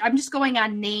about this. I'm just going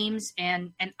on names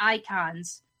and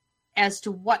icons as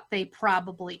to what they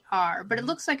probably are. But it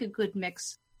looks like a good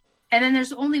mix. And then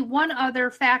there's only one other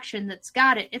faction that's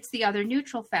got it. It's the other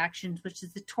neutral factions, which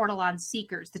is the Tortillon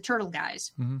Seekers, the turtle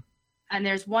guys. Mm-hmm. And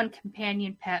there's one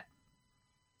companion pet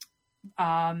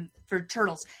for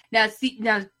turtles. Now,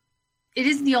 it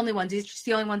isn't the only ones. It's just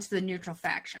the only ones for the neutral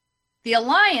faction. The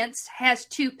Alliance has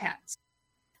 2 pets.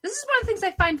 This is one of the things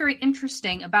I find very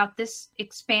interesting about this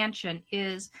expansion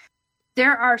is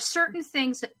there are certain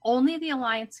things that only the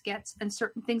Alliance gets and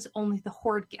certain things only the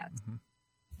Horde gets.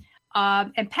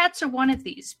 Mm-hmm. And pets are one of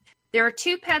these. There are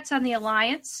 2 pets on the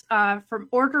Alliance from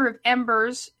Order of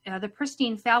Embers, the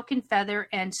Pristine Falcon Feather,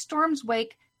 and Storm's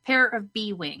Wake, Pair of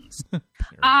Bee Wings.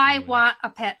 I want a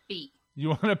pet bee. You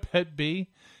want a pet bee?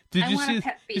 Did you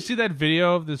see that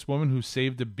video of this woman who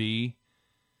saved a bee?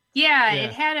 Yeah.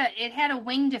 It had a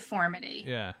wing deformity.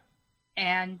 Yeah.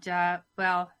 And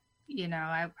well, you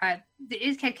know,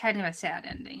 it's kind of a sad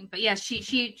ending. But yeah,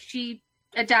 she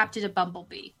adopted a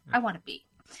bumblebee. I want a bee.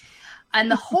 And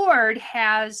the Horde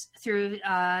has, through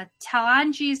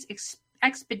Talanji's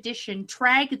expedition,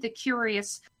 Trag the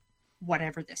Curious,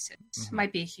 whatever this is. Mm-hmm.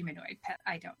 Might be a humanoid pet.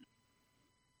 I don't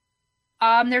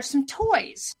know. There's some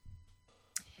toys.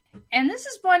 And this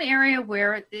is one area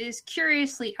where it is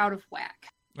curiously out of whack.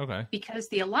 Okay. Because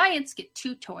the Alliance get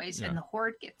 2 toys and the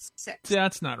Horde gets 6.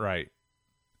 That's not right.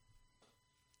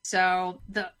 So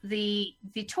the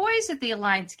toys that the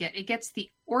Alliance get, it gets the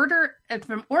Order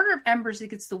from Order of Embers, it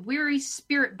gets the Weary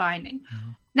Spirit Binding.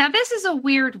 Mm-hmm. Now this is a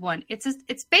weird one. It's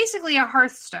basically a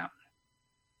Hearthstone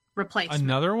replacement.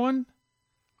 Another one?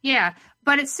 Yeah,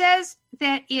 but it says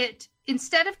that it,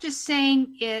 instead of just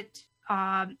saying it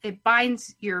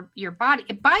binds your body,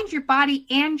 it binds your body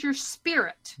and your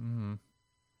spirit. Mm-hmm.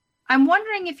 I'm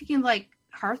wondering if you can like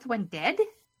Hearth when dead.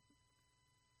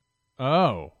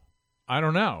 Oh. I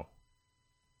don't know.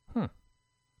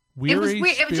 Weary it was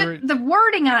weird. Spirit... It was just, the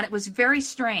wording on it was very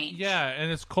strange. Yeah, and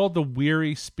it's called the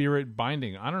Weary Spirit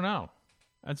Binding. I don't know.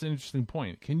 That's an interesting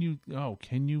point. Can you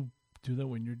do that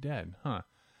when you're dead? Huh.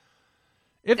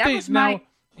 Here's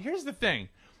the thing.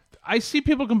 I see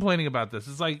people complaining about this.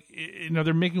 It's like,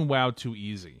 they're making WoW too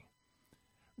easy.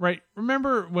 Right?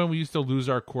 Remember when we used to lose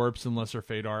our corpse in Lesser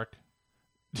Fate Arc?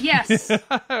 Yes.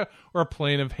 Or a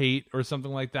Plane of Hate or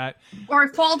something like that. Or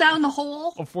fall down the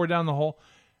hole.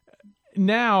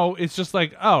 Now it's just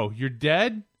like, oh, you're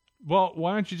dead? Well,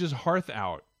 why don't you just Hearth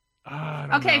out? I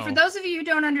don't know. For those of you who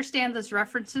don't understand those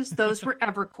references, those were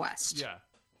EverQuest. Yeah.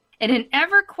 And in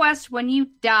EverQuest, when you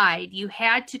died, you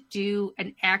had to do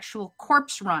an actual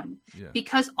corpse run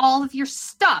because all of your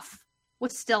stuff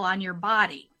was still on your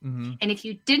body. Mm-hmm. And if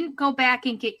you didn't go back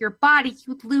and get your body,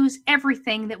 you'd lose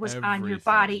everything that was on your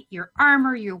body, your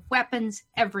armor, your weapons,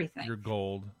 everything. Your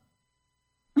gold,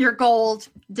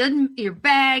 your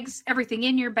bags, everything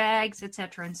in your bags,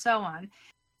 etc., and so on.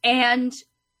 And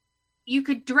you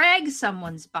could drag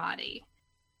someone's body,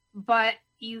 but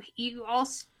you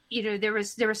also, there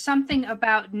was something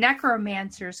about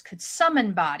necromancers could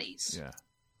summon bodies. Yeah.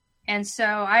 And so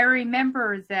I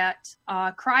remember that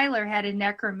Kryler had a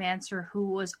necromancer who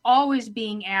was always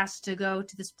being asked to go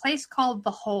to this place called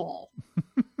The Hole,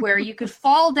 where you could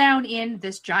fall down in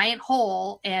this giant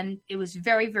hole, and it was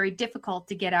very, very difficult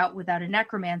to get out without a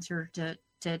necromancer to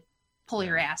pull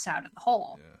your ass out of the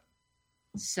hole.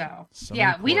 So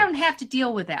many we don't quirks. have to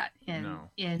deal with that No.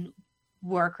 in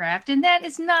Warcraft, and that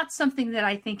is not something that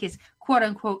I think is quote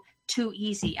unquote too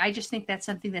easy. I just think that's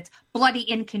something that's bloody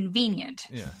inconvenient.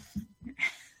 Yeah.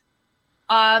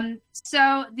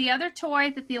 So the other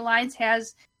toy that the Alliance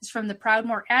has is from the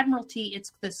Proudmoore Admiralty.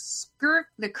 It's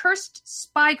the Cursed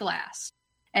Spyglass,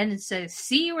 and it says,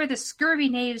 "See where the scurvy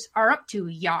knaves are up to,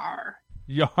 yar."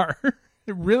 Yar.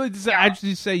 Really? Does it Yeah.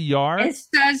 actually say yar? It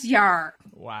says yar.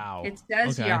 Wow. It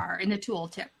says Okay. yar in the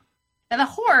tooltip. Now the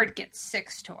Horde gets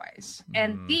 6 toys,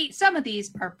 and some of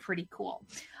these are pretty cool.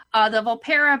 The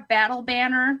Volpera Battle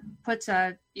Banner puts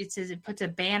a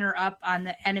banner up on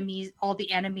the enemies, all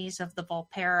the enemies of the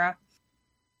Volpera.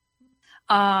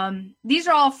 These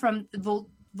are all from the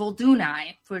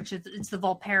Voldunai, which is it's the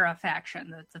Volpera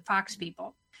faction, the Fox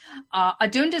people.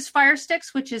 Adunda's Fire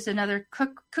Sticks, which is another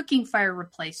cooking fire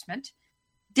replacement.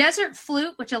 Desert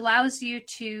Flute, which allows you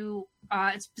to,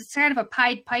 it's kind of a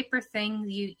Pied Piper thing.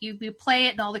 You play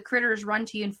it and all the critters run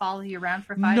to you and follow you around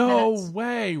for 5 minutes. No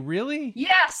way. Really?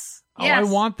 Yes. Oh, yes. I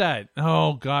want that.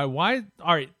 Oh, God. Why?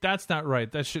 All right. That's not right.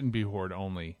 That shouldn't be Horde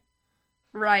only.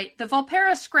 Right. The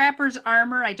Volpera Scrapper's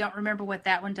Armor, I don't remember what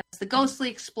that one does. The Ghostly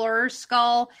Explorer's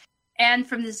Skull. And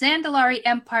from the Zandalari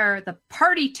Empire, the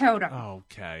Party Totem.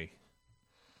 Okay.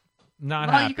 Not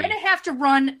well, happy. you're going to have to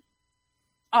run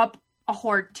up a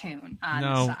Horde tune on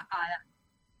No. the side.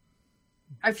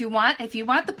 If you want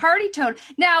the party totem.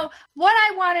 Now, what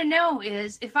I want to know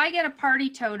is if I get a party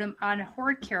totem on a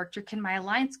Horde character, can my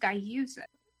Alliance guy use it?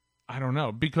 I don't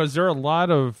know. Because there are a lot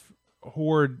of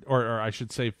Horde, or I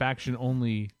should say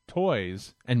faction-only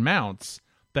toys and mounts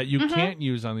that you can't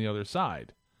use on the other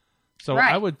side. So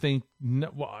Right. I would think,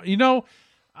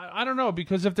 I don't know.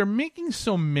 Because if they're making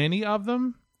so many of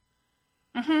them,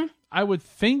 I would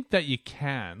think that you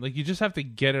can. Like, you just have to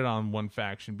get it on one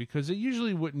faction because it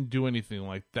usually wouldn't do anything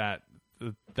like that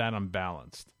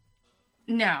unbalanced.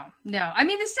 No. I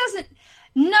mean,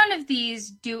 none of these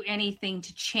do anything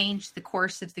to change the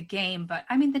course of the game, but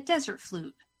I mean, the Desert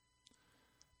Flute,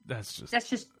 That's just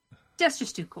that's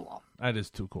just too cool. that is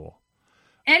too cool.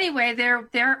 Anyway,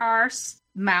 there are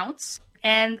mounts,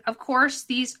 and of course,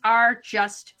 these are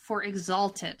just for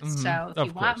Exalted. So if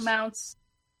you want mounts,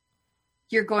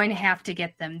 you're going to have to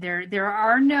get them. There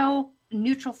are no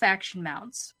neutral faction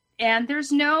mounts, and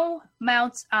there's no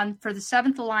mounts for the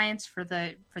Seventh Alliance, for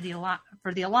the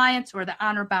Alliance, or the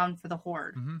Honor Bound for the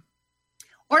Horde.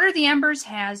 Order of the Embers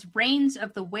has Reigns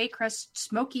of the Waycrest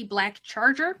Smoky Black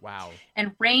Charger. Wow.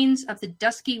 And Reigns of the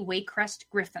Dusky Waycrest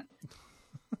Griffin.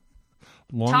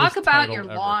 Longest Talk about title your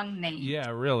ever. long name. Yeah,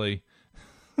 really.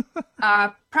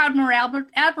 Proudmoore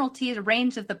Admiralty is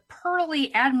Reigns of the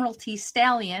Pearly Admiralty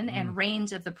Stallion and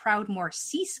Reigns of the Proudmoore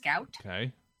Sea Scout.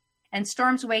 Okay. And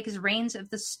Storm's Wake is Reigns of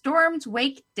the Storm's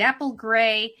Wake Dapple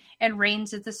Gray and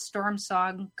Reigns of the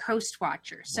Stormsong Coast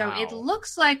Watcher. So Wow. it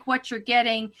looks like what you're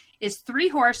getting is 3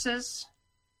 horses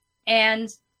and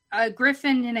a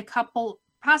griffin and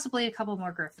possibly a couple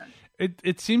more griffin.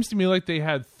 It seems to me like they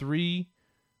had 3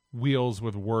 wheels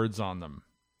with words on them.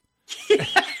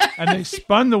 And they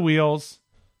spun the wheels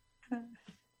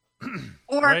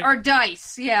Right. Or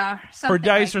dice, yeah. or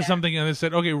dice like or that. something, and they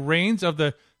said, okay, Reigns of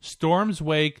the Storm's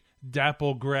Wake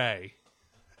Dapple Gray.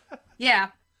 Yeah.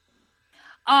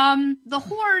 The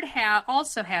Horde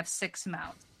also have 6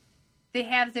 mounts. They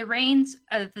have the Reigns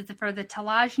for the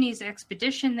Telagnes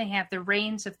Expedition. They have the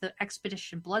Reigns of the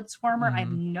Expedition Bloodswarmer. I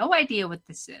have no idea what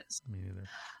this is. Me neither.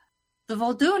 The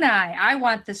Voldunai. I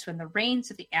want this one. The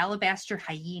Reigns of the Alabaster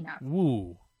Hyena.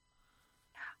 Woo.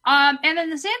 And then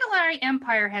the Zandalari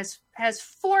Empire has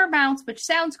 4 mounts, which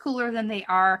sounds cooler than they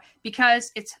are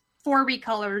because it's 4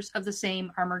 recolors of the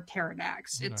same armored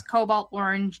pterodax. It's Cobalt,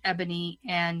 Orange, Ebony,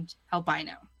 and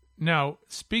Albino. Now,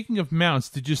 speaking of mounts,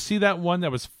 did you see that one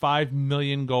that was 5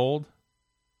 million gold?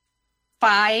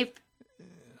 5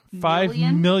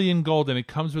 million gold, and it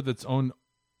comes with its own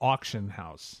auction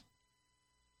house.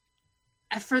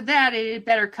 For that, it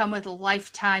better come with a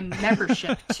lifetime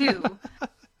membership, too.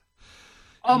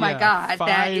 Oh, my Yeah, God.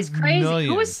 That is 5 crazy.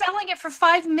 million. Who is selling it for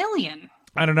 $5 million?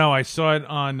 I don't know. I saw it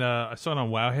on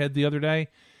Wowhead the other day,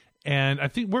 and I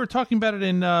think we were talking about it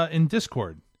in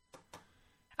Discord.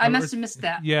 I must have missed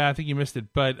that. Yeah, I think you missed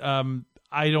it, but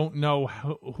I don't know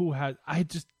who had. I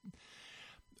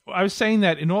was saying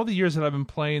that in all the years that I've been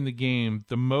playing the game,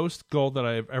 the most gold that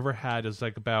I've ever had is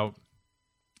like about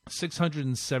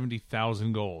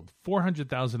 670,000 gold,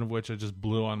 400,000 of which I just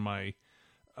blew on my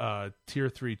tier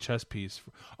 3 chess piece.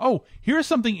 Oh, here's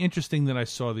something interesting that I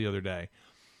saw the other day.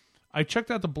 I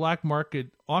checked out the black market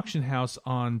auction house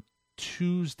on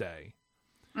Tuesday,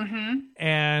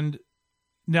 and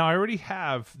Now I already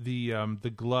have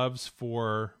the gloves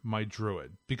for my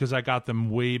druid because I got them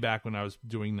way back when I was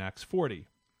doing Nax 40.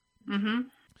 Mm-hmm.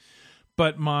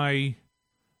 But my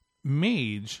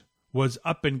mage was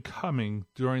up and coming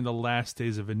during the last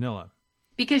days of vanilla.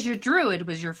 Because your druid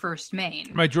was your first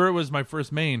main. My druid was my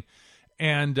first main,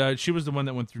 and she was the one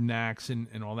that went through Nax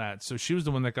and all that. So she was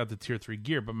the one that got the tier 3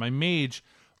 gear. But my mage,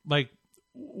 like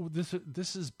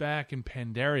this is back in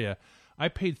Pandaria. I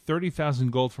paid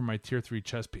 30,000 gold for my tier 3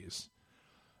 chess piece.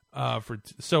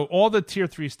 So all the tier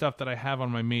 3 stuff that I have on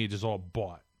my mage is all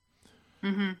bought.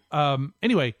 Mm-hmm.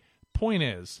 Anyway, point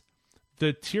is,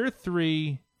 the tier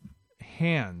 3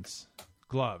 hands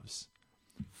gloves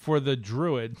for the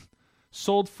druid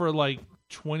sold for like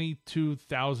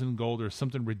 22,000 gold or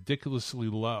something ridiculously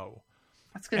low.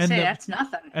 I was going to say, that's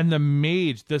nothing. And the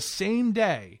mage, the same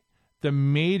day, the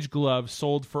mage gloves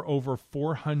sold for over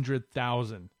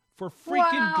 400,000 for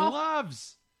freaking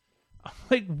gloves. I'm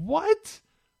like, what?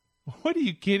 What are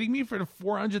you kidding me? For the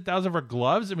 400,000 for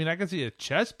gloves? I mean, I can see a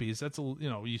chess piece. That's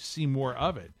you see more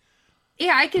of it.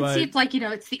 Yeah, I can see it's like,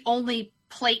 it's the only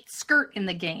plate skirt in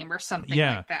the game or something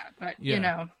like that. But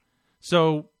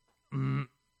so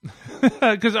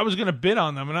because I was going to bid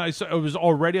on them, and it was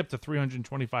already up to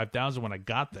 325,000 when I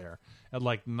got there at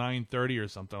like 9:30 or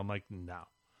something. I'm like, no,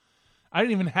 I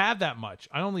didn't even have that much.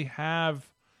 I only have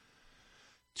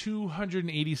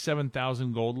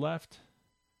 287,000 gold left,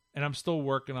 and I'm still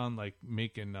working on like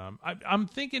making. I'm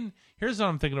thinking. Here's what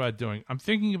I'm thinking about doing. I'm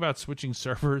thinking about switching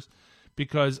servers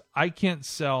because I can't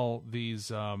sell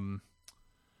these vials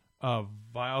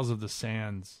of the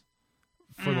sands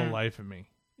for the life of me.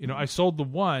 I sold the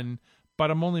one, but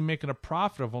I'm only making a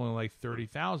profit of only like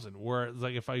 30,000. Whereas,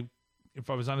 like if I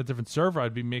was on a different server,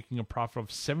 I'd be making a profit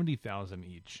of 70,000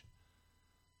 each.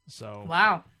 So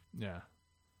wow, yeah,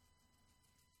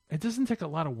 it doesn't take a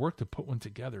lot of work to put one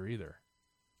together either.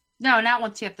 No, not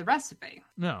once you have the recipe.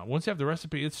 No, once you have the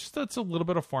recipe, it's a little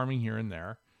bit of farming here and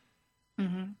there.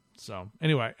 Mm-hmm. So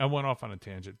anyway, I went off on a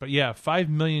tangent, but yeah, 5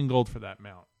 million gold for that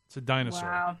mount. It's a dinosaur.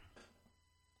 Wow.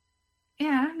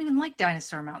 Yeah, I don't even like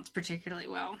dinosaur mounts particularly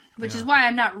well, which is why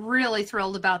I'm not really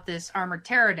thrilled about this armored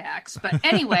pterodax. But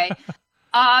anyway,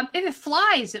 if it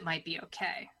flies, it might be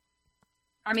okay.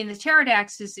 I mean, the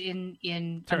pterodax is in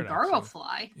Ungargo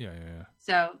fly. Yeah.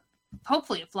 So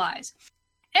hopefully it flies.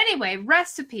 Anyway,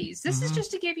 recipes. This is just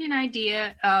to give you an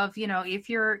idea of, if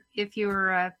you're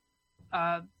a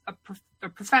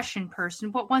profession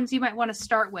person, what ones you might want to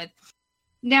start with.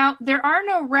 Now, there are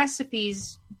no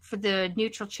recipes for the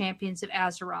neutral champions of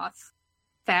Azeroth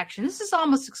faction. This is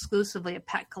almost exclusively a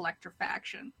pet collector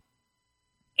faction.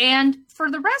 And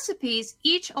for the recipes,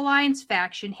 each alliance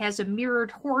faction has a mirrored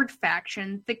horde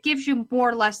faction that gives you more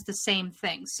or less the same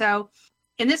thing. So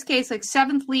in this case, like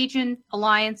 7th Legion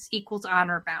Alliance equals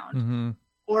Honor Bound. Mm-hmm.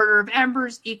 Order of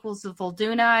Embers equals the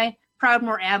Voldunai.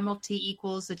 Proudmoore Admiralty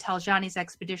equals the Taljani's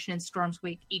Expedition, and Storm's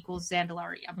Wake equals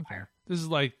Zandalari Empire. Okay. This is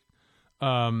like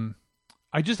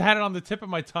I just had it on the tip of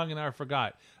my tongue and I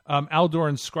forgot. Aldor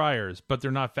and Scryers, but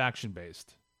they're not faction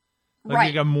based. Like right.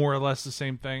 They got more or less the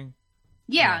same thing.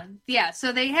 Yeah.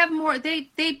 So they have more.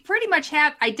 They pretty much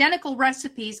have identical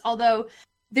recipes, although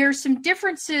there's some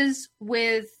differences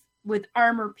with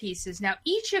armor pieces. Now,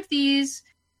 each of these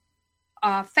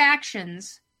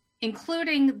factions,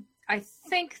 including I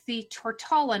think the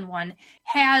Tortolan one,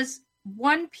 has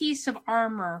one piece of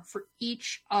armor for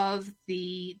each of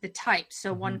the types.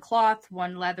 So one cloth,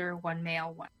 one leather, one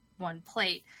mail, one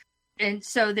plate. And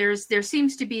so there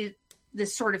seems to be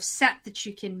this sort of set that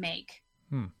you can make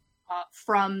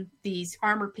from these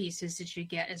armor pieces that you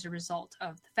get as a result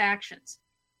of the factions.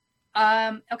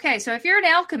 Okay, so if you're an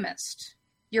alchemist,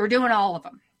 you're doing all of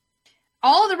them.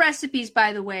 All of the recipes,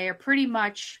 by the way, are pretty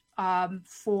much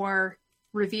for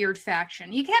revered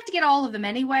faction. You have to get all of them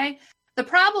anyway. The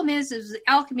problem is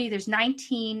alchemy, there's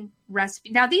 19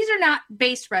 recipes. Now, these are not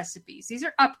base recipes. These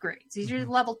are upgrades. These are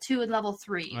level 2 and level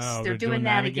 3s. Oh, they're doing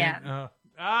that again.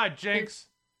 Jinx.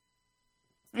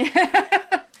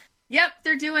 Yep,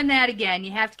 they're doing that again.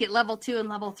 You have to get level 2 and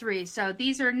level 3. So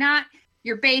these are not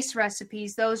your base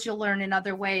recipes. Those you'll learn in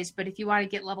other ways. But if you want to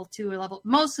get level 2 or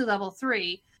mostly level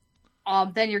 3,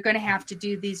 then you're going to have to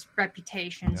do these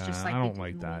reputations. Just like I don't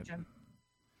like that. Legion.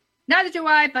 Neither do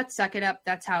I, but suck it up.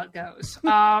 That's how it goes.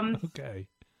 Okay.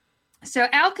 So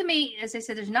alchemy, as I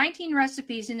said, there's 19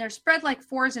 recipes, and they're spread like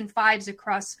 4s and 5s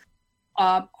across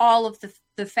all of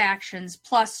the factions,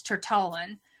 plus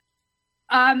Tortolan.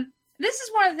 This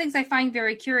is one of the things I find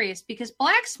very curious, because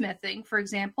blacksmithing, for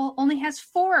example, only has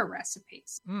 4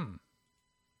 recipes.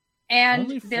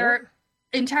 And they're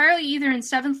entirely either in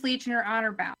 7th Legion or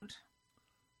Honor Bound.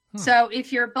 So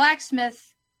if you're a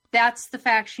blacksmith that's the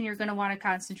faction you're going to want to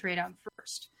concentrate on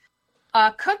first.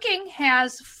 Cooking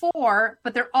has 4,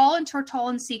 but they're all in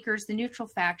Tortollan Seekers, the neutral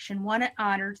faction, 1 at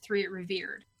Honored, 3 at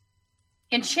Revered.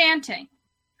 Enchanting.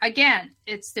 Again,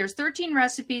 there's 13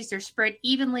 recipes. They're spread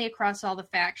evenly across all the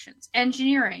factions.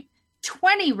 Engineering,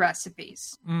 20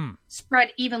 recipes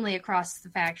spread evenly across the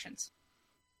factions.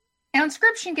 Now,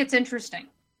 Inscription gets interesting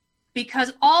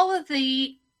because all of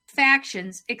the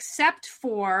factions, except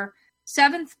for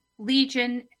 7th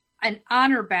Legion and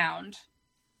Honorbound,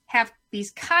 have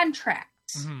these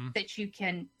contracts that you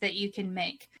can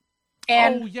make.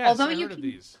 And although I heard of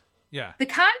these. Yeah. The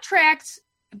contracts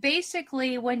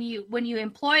basically, when you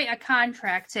employ a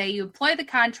contract, say you employ the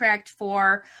contract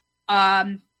for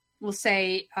we'll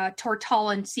say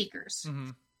Tortollan Seekers.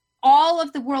 All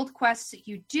of the world quests that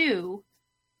you do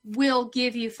will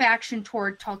give you faction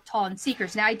toward Tortollan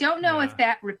Seekers. Now, I don't know if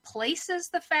that replaces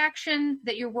the faction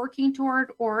that you're working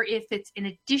toward or if it's in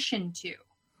addition to.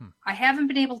 I haven't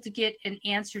been able to get an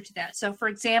answer to that. So, for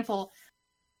example,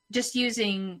 just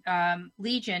using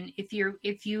Legion, if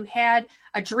you had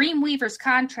a Dreamweaver's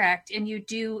contract and you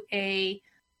do a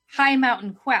High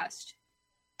Mountain quest,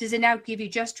 does it now give you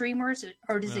just Dreamweavers,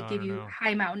 or does it give you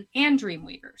High Mountain and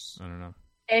Dreamweavers? I don't know.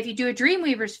 And if you do a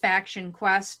Dreamweavers faction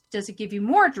quest, does it give you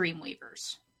more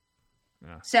Dreamweavers?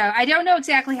 Yeah. So I don't know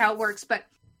exactly how it works, but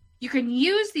you can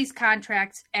use these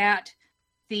contracts at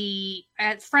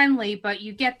Friendly, but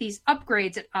you get these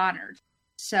upgrades at Honored.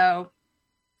 So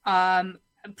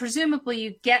presumably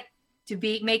you get to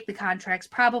make the contracts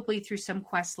probably through some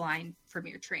quest line from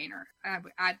your trainer.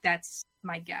 That's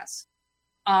my guess.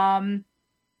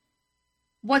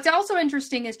 What's also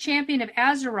interesting is Champion of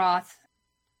Azeroth,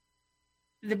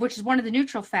 which is one of the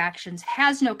neutral factions,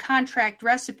 has no contract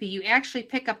recipe. You actually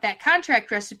pick up that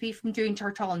contract recipe from doing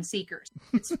Tortollan Seekers.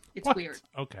 It's weird.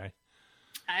 Okay.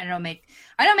 I don't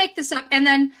make this up. And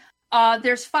then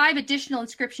there's 5 additional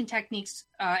inscription techniques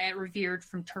at Revered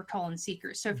from Tortollan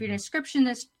Seekers. So if you're an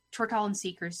inscriptionist, Tortollan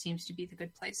Seekers seems to be the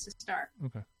good place to start.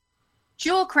 Okay.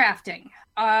 Jewel crafting.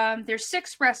 There's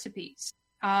 6 recipes.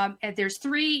 And there's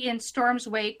 3 in Storm's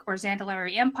Wake or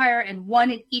Zandalari Empire, and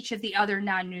 1 in each of the other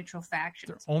non-neutral factions.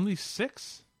 There are only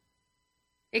 6?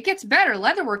 It gets better.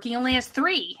 Leatherworking only has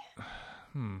 3.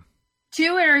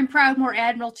 2 are in Proudmoore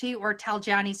Admiralty or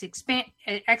Taljani's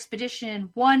Expedition, and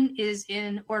 1 is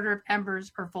in Order of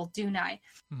Embers or Voldunai.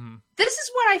 This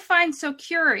is what I find so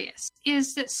curious,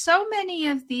 is that so many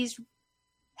of these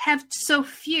have so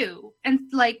few. And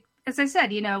like, as I said,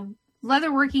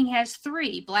 leatherworking has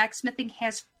 3, blacksmithing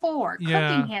has 4,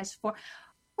 cooking has 4.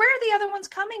 Where are the other ones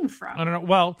coming from? I don't know.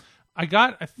 Well,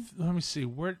 let me see.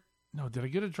 Did I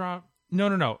get a drop?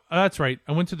 No. That's right.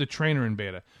 I went to the trainer in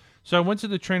beta. So I went to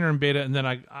the trainer in beta, and then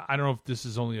I don't know if this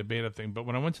is only a beta thing, but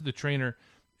when I went to the trainer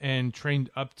and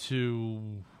trained up to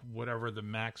whatever the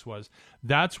max was,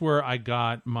 that's where I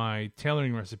got my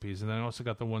tailoring recipes, and then I also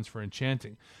got the ones for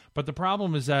enchanting. But the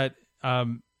problem is that,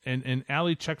 and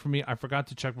Allie checked for me, I forgot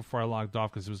to check before I logged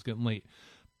off because it was getting late,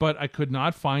 but I could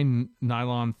not find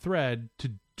nylon thread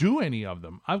to do any of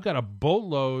them. I've got a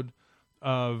boatload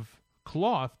of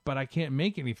cloth, but I can't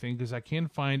make anything because I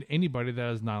can't find anybody that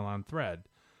has nylon thread.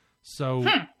 So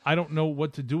I don't know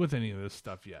what to do with any of this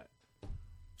stuff yet.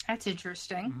 That's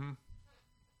interesting.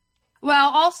 Well,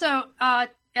 also,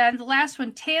 and the last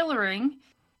one, tailoring,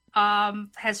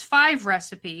 has 5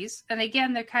 recipes. And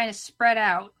again, they're kind of spread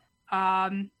out.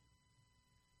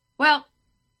 Well,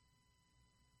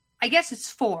 I guess it's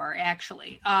 4,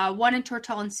 actually. 1 in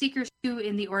Tortollan Seekers, 2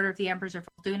 in the Order of the Embers of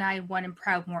Voldunai, 1 in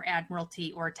Proudmoore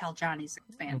Admiralty or Taljani's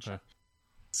expansion. Okay.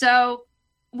 So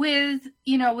with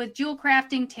jewel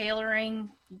crafting, tailoring,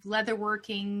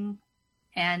 leatherworking,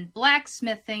 and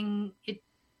blacksmithing,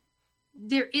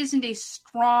 there isn't a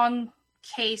strong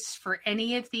case for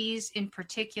any of these in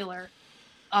particular.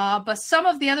 But some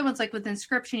of the other ones, like with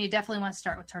Inscription, you definitely want to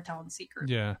start with Tortollan Seeker.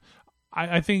 Yeah.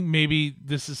 I think maybe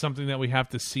this is something that we have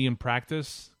to see in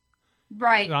practice.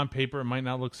 Right. On paper, it might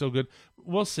not look so good.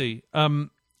 We'll see.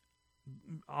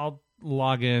 I'll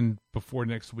log in before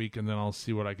next week, and then I'll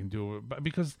see what I can do.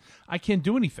 Because I can't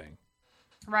do anything.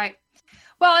 Right.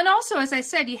 Well, and also, as I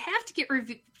said, you have to get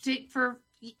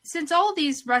since all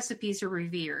these recipes are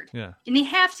revered. Yeah. And they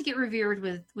have to get revered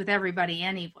with everybody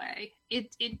anyway.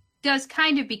 It does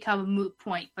kind of become a moot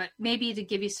point, but maybe to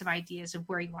give you some ideas of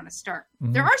where you want to start.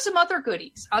 Mm-hmm. There are some other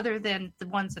goodies other than the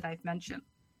ones that I've mentioned.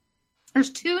 There's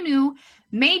 2 new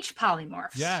mage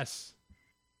polymorphs. Yes.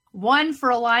 One for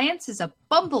Alliance is a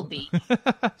bumblebee.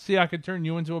 See, I could turn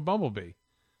you into a bumblebee.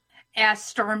 As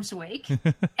Storm's Wake.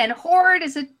 And Horde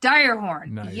is a direhorn.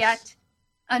 Nice. Yet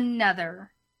another.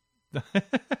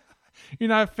 You're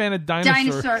not a fan of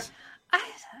dinosaurs.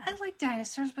 I like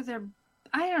dinosaurs, but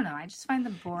I don't know. I just find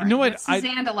them boring. You know what? It's the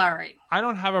Zandalari. I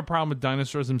don't have a problem with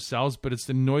dinosaurs themselves, but it's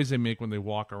the noise they make when they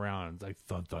walk around. It's like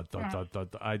thud, thud, thud, thud,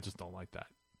 thud, thud. I just don't like that.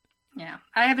 Yeah,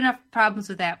 I have enough problems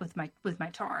with that with my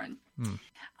Tauren.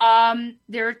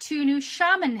 There are 2 new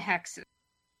shaman hexes.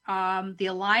 The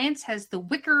Alliance has the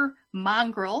Wicker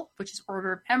Mongrel, which is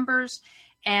Order of Embers,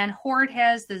 and Horde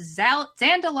has the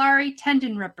Zandalari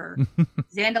Tendon Ripper,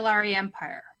 Zandalari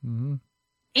Empire. Mm-hmm.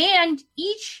 And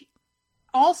each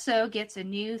also gets a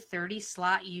new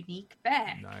 30-slot unique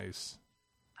bag. Nice.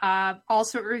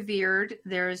 Also revered,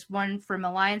 there's one from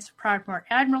Alliance of Proudmoore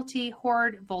Admiralty,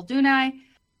 Horde, Voldunai,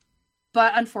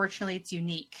 but unfortunately it's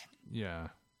unique. Yeah.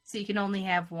 So you can only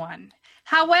have one.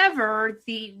 However,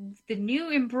 the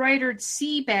new embroidered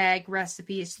sea bag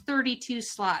recipe is 32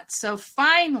 slots. So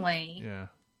finally,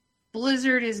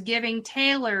 Blizzard is giving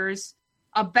tailors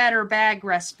a better bag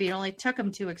recipe. It only took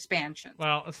them 2 expansions.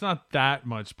 Well, it's not that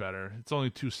much better. It's only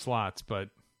 2 slots, but...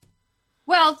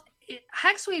 Well,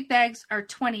 Hexweave bags are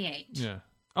 28. Yeah.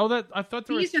 Oh, I thought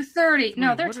these are 30.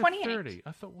 No, they're 28. 30?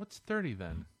 I thought, what's 30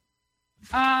 then?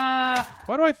 Why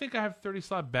do I think I have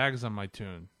 30-slot bags on my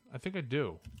tune? I think I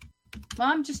do. Well,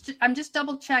 I'm just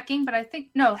double checking, but I think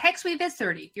no, Hexweave is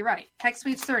 30. You're right.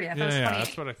 Hexweave's 30. I thought it was 28.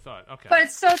 That's what I thought. Okay. But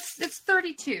it's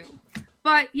 32.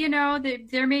 But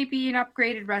there may be an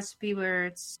upgraded recipe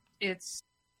where it's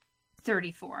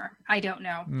 34. I don't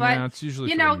know. But it's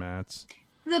usually for mats.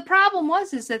 The problem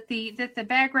is that the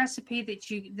bag recipe that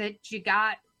you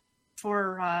got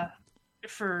for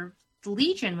the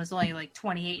Legion was only like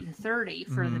 28 and 30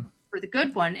 for the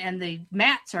good one, and the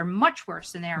mats are much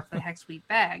worse than they are for the Hexweave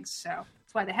bags. So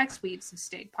that's why the Hexweaves have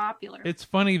stayed popular. It's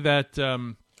funny that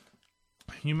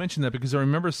you mentioned that because I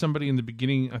remember somebody in the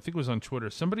beginning, I think it was on Twitter,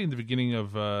 somebody in the beginning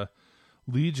of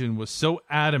Legion was so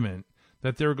adamant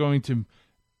that they were going to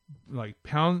like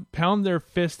pound their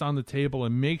fist on the table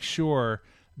and make sure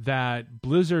that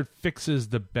Blizzard fixes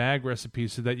the bag recipe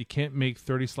so that you can't make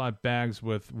 30-slot bags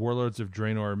with Warlords of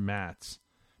Draenor mats,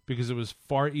 because it was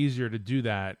far easier to do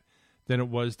that than it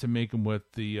was to make them with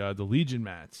the Legion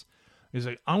mats. He's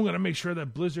like, I'm going to make sure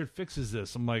that Blizzard fixes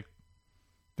this. I'm like,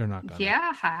 they're not going to.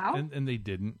 Yeah, how? And they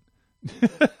didn't.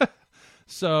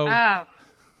 So I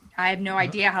have no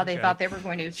idea how they thought they were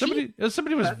going to achieve.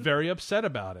 Somebody was very upset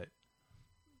about it.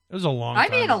 It was a long time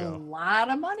ago. I made a lot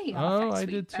of money off I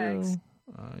did bags. too.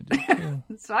 I did too.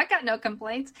 So I got no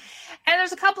complaints. And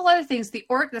there's a couple other things. The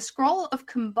Scroll of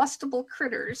Combustible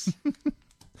Critters.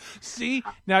 See,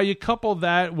 now you couple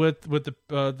that with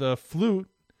the flute.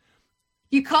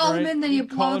 You call them in, then you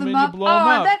blow them up.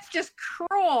 That's just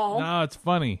cruel. No, it's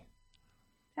funny.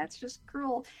 That's just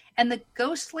cruel. And the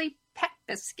Ghostly Pet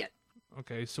Biscuit.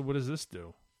 Okay, so what does this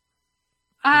do?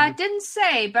 Didn't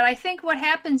say, but I think what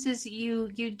happens is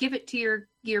you give it to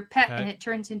your pet and it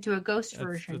turns into a ghost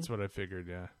version. That's what I figured,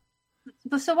 yeah.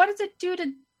 But so what does it do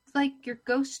to like your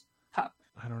ghost pup?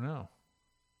 I don't know.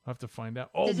 I'll have to find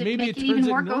out. Oh, does maybe it turns even it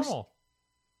more normal.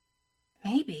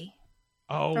 Maybe.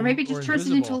 Oh, or maybe it just turns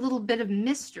it into a invisible. little bit of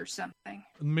mist or something.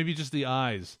 Maybe just the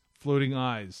eyes, floating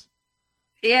eyes.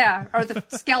 Yeah, or the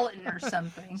skeleton or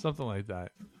something. Something like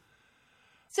that.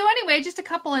 So anyway, just a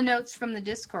couple of notes from the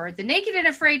Discord. The Naked and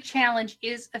Afraid Challenge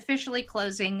is officially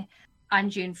closing on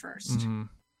June 1st. Mm-hmm.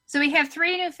 So we have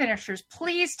 3 new finishers.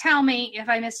 Please tell me if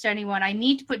I missed anyone. I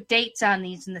need to put dates on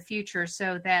these in the future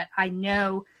so that I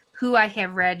know who I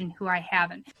have read and who I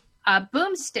haven't.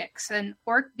 Boomsticks, an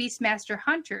Orc Beastmaster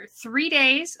Hunter. 3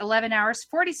 days, 11 hours,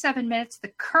 47 minutes.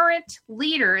 The current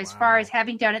leader as far as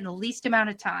having done it in the least amount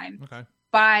of time. Okay.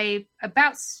 By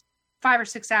about 5 or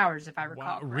 6 hours, if I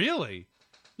recall. Wow, really?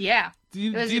 Yeah.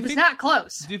 It was not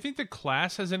close. Do you think the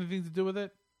class has anything to do with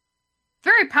it?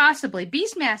 Very possibly.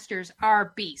 Beastmasters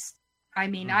are beasts. I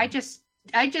mean, I just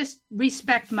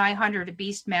respect my hunter to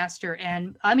Beastmaster,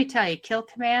 and let me tell you, Kill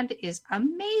Command is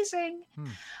amazing.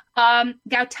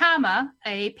 Gautama,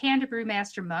 a Panda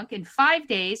Brewmaster monk, in 5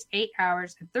 days, 8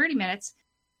 hours, and 30 minutes.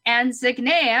 And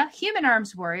Zignea, Human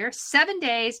Arms Warrior, 7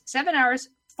 days, 7 hours,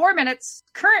 4 minutes,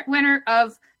 current winner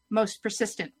of Most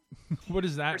Persistent. What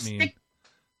does that mean?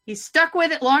 He's stuck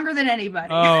with it longer than anybody.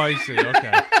 Oh, I see.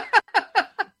 Okay.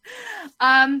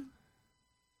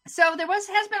 So there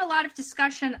has been a lot of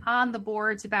discussion on the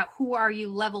boards about who are you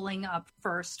leveling up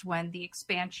first when the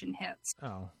expansion hits.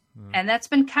 Oh. And that's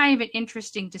been kind of an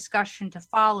interesting discussion to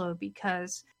follow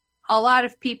because a lot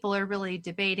of people are really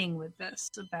debating with this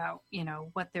about,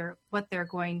 what they're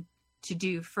going to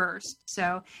do first.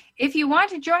 So if you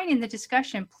want to join in the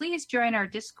discussion, please join our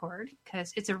Discord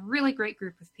because it's a really great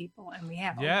group of people and we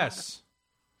have a lot of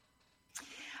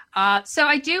So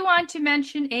I do want to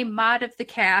mention a mod of the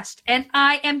cast, and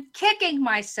I am kicking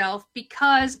myself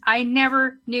because I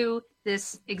never knew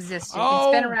this existed.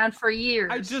 It's been around for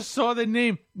years. I just saw the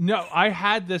name. No, I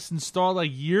had this installed like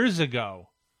years ago.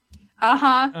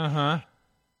 Uh-huh.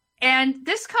 And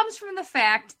this comes from the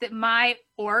fact that my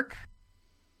orc,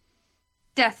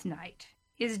 Death Knight,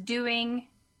 is doing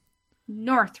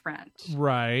Northrend.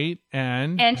 Right,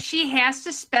 and she has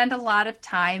to spend a lot of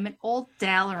time in Old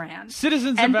Dalaran.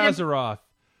 Citizens of Azeroth.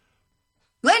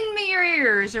 Lend me your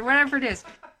ears, or whatever it is.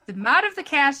 The mod of the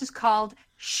cast is called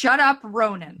Shut Up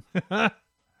Ronan. And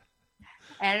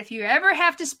if you ever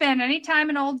have to spend any time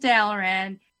in Old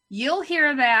Dalaran, you'll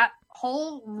hear that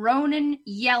whole Ronan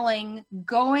yelling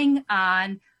going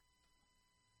on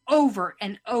over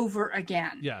and over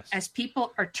again. Yes. As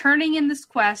people are turning in this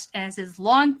quest, and it's this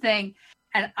long thing.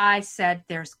 And I said,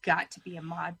 there's got to be a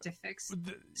mod to fix it.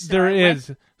 There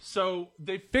is. So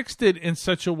they fixed it in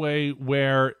such a way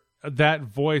where that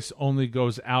voice only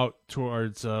goes out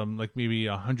towards like maybe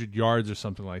 100 yards or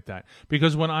something like that.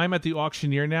 Because when I'm at the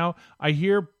auctioneer now, I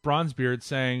hear Bronzebeard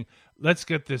saying, let's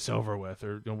get this over with,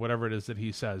 or whatever it is that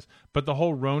he says. But the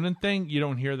whole Ronin thing, you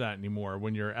don't hear that anymore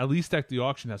when you're at least at the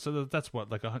auction house. So that's what,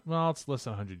 like, it's less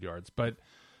than 100 yards. But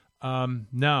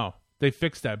no, they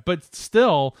fixed that. But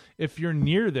still, if you're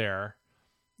near there,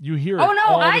 you hear it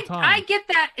all the time. I get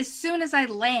that as soon as I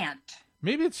land.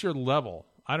 Maybe it's your level.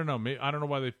 I don't know. Maybe, I don't know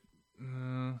why they... I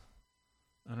don't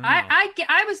know.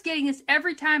 I was getting this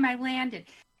every time I landed.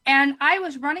 And I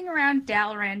was running around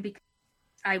Dalaran because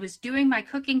I was doing my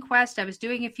cooking quest. I was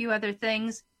doing a few other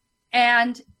things.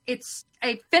 And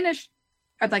I finished.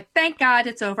 I was like, thank God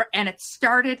it's over. And it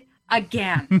started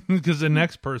again. Because the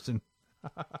next person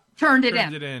turned it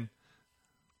in.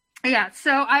 Yeah.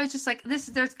 So I was just like,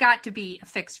 there's got to be a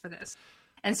fix for this.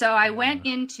 And so I went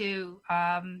into,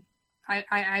 I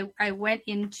went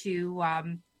into,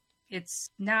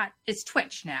 it's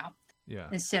Twitch now. Yeah.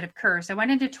 Instead of Curse. I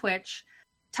went into Twitch,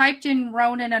 typed in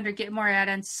Ronan under Get More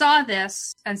add-ins, saw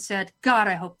this, and said, God,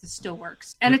 I hope this still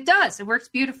works. And it does. It works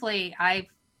beautifully. I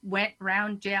went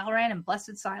around Dalaran in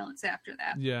blessed silence after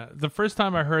that. Yeah. The first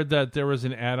time I heard that there was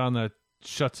an add-on that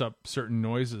shuts up certain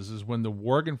noises is when the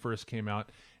Worgen first came out,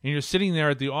 and you're sitting there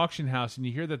at the auction house, and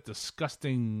you hear that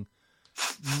disgusting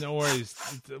noise.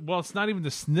 Well, it's not even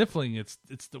the sniffling. It's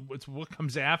what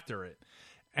comes after it.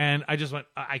 And I just went,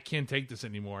 I can't take this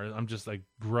anymore. I'm just like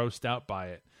grossed out by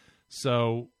it.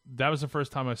 So that was the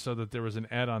first time I saw that there was an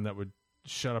add-on that would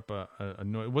shut up a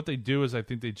noise. What they do is I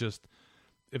think they just,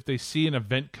 if they see an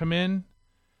event come in,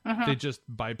 they just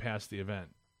bypass the event.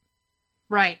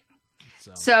 Right.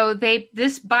 So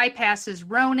this bypasses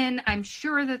Ronan. I'm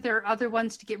sure that there are other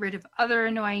ones to get rid of other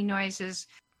annoying noises,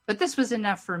 but this was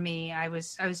enough for me. I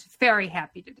was very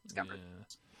happy to discover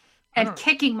this. And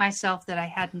kicking myself that I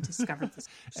hadn't discovered this.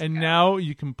 And now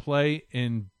you can play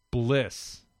in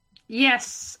bliss.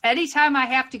 Yes. Anytime I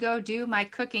have to go do my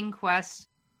cooking quest,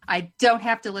 I don't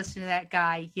have to listen to that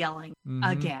guy yelling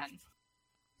again.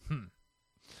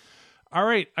 All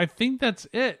right. I think that's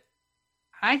it.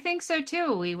 I think so,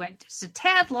 too. We went just a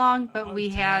tad long, but we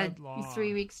had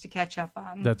 3 weeks to catch up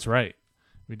on. That's right.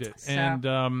 We did. So.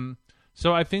 And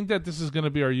so I think that this is going to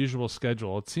be our usual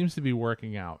schedule. It seems to be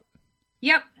working out.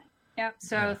 Yep.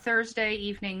 So Thursday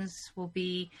evenings will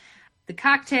be the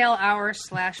cocktail hour /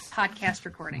 podcast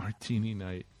recording. Martini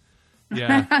night.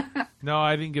 Yeah. No,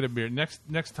 I didn't get a beer.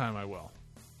 Next time I will.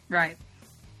 Right.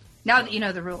 Now that you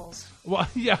know the rules. Well,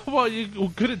 yeah. Well,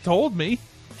 you could have told me.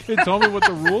 Could have told me what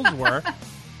the rules were. I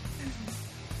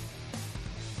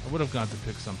would have gone to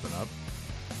pick something up.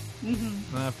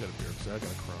 No, I've got a beer, so I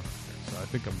got a Corona here, so I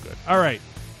think I'm good. All right.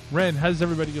 Ren, how does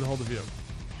everybody get a hold of you?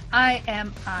 I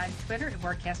am on Twitter at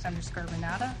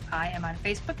Warcast_Renata. I am on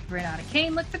Facebook, Renata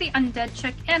Kane. Look for the Undead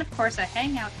Chick. And, of course, I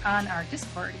hang out on our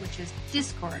Discord, which is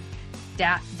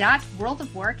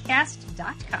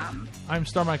discord.worldofwarcast.com. I'm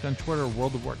StarMike on Twitter,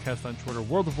 World of Warcast on Twitter.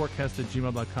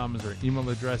 worldofwarcast@gmail.com is our email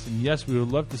address. And, yes, we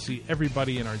would love to see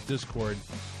everybody in our Discord.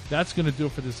 That's going to do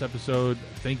it for this episode.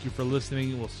 Thank you for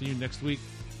listening. We'll see you next week.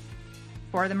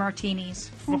 For the martinis.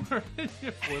 For the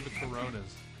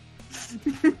Coronas.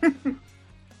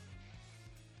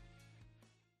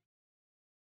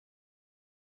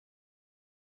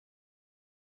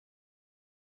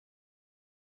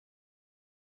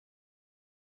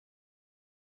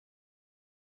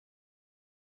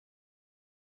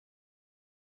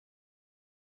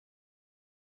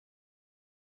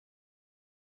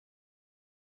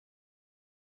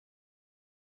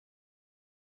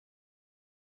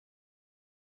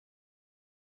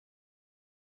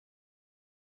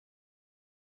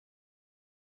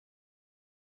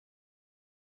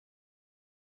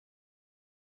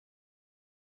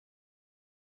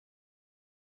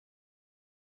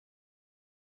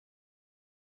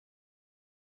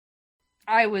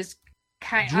 I was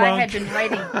Drunk. I had been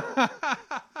writing.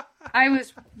 I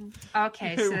was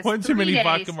okay. So that's one too 3 many days.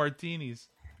 vodka martinis.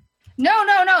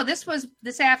 No. This was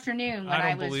this afternoon when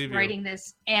I was believe you. writing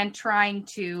this and trying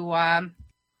to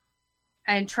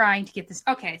get this.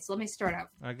 Okay, so let me start out.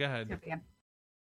 Go ahead. again.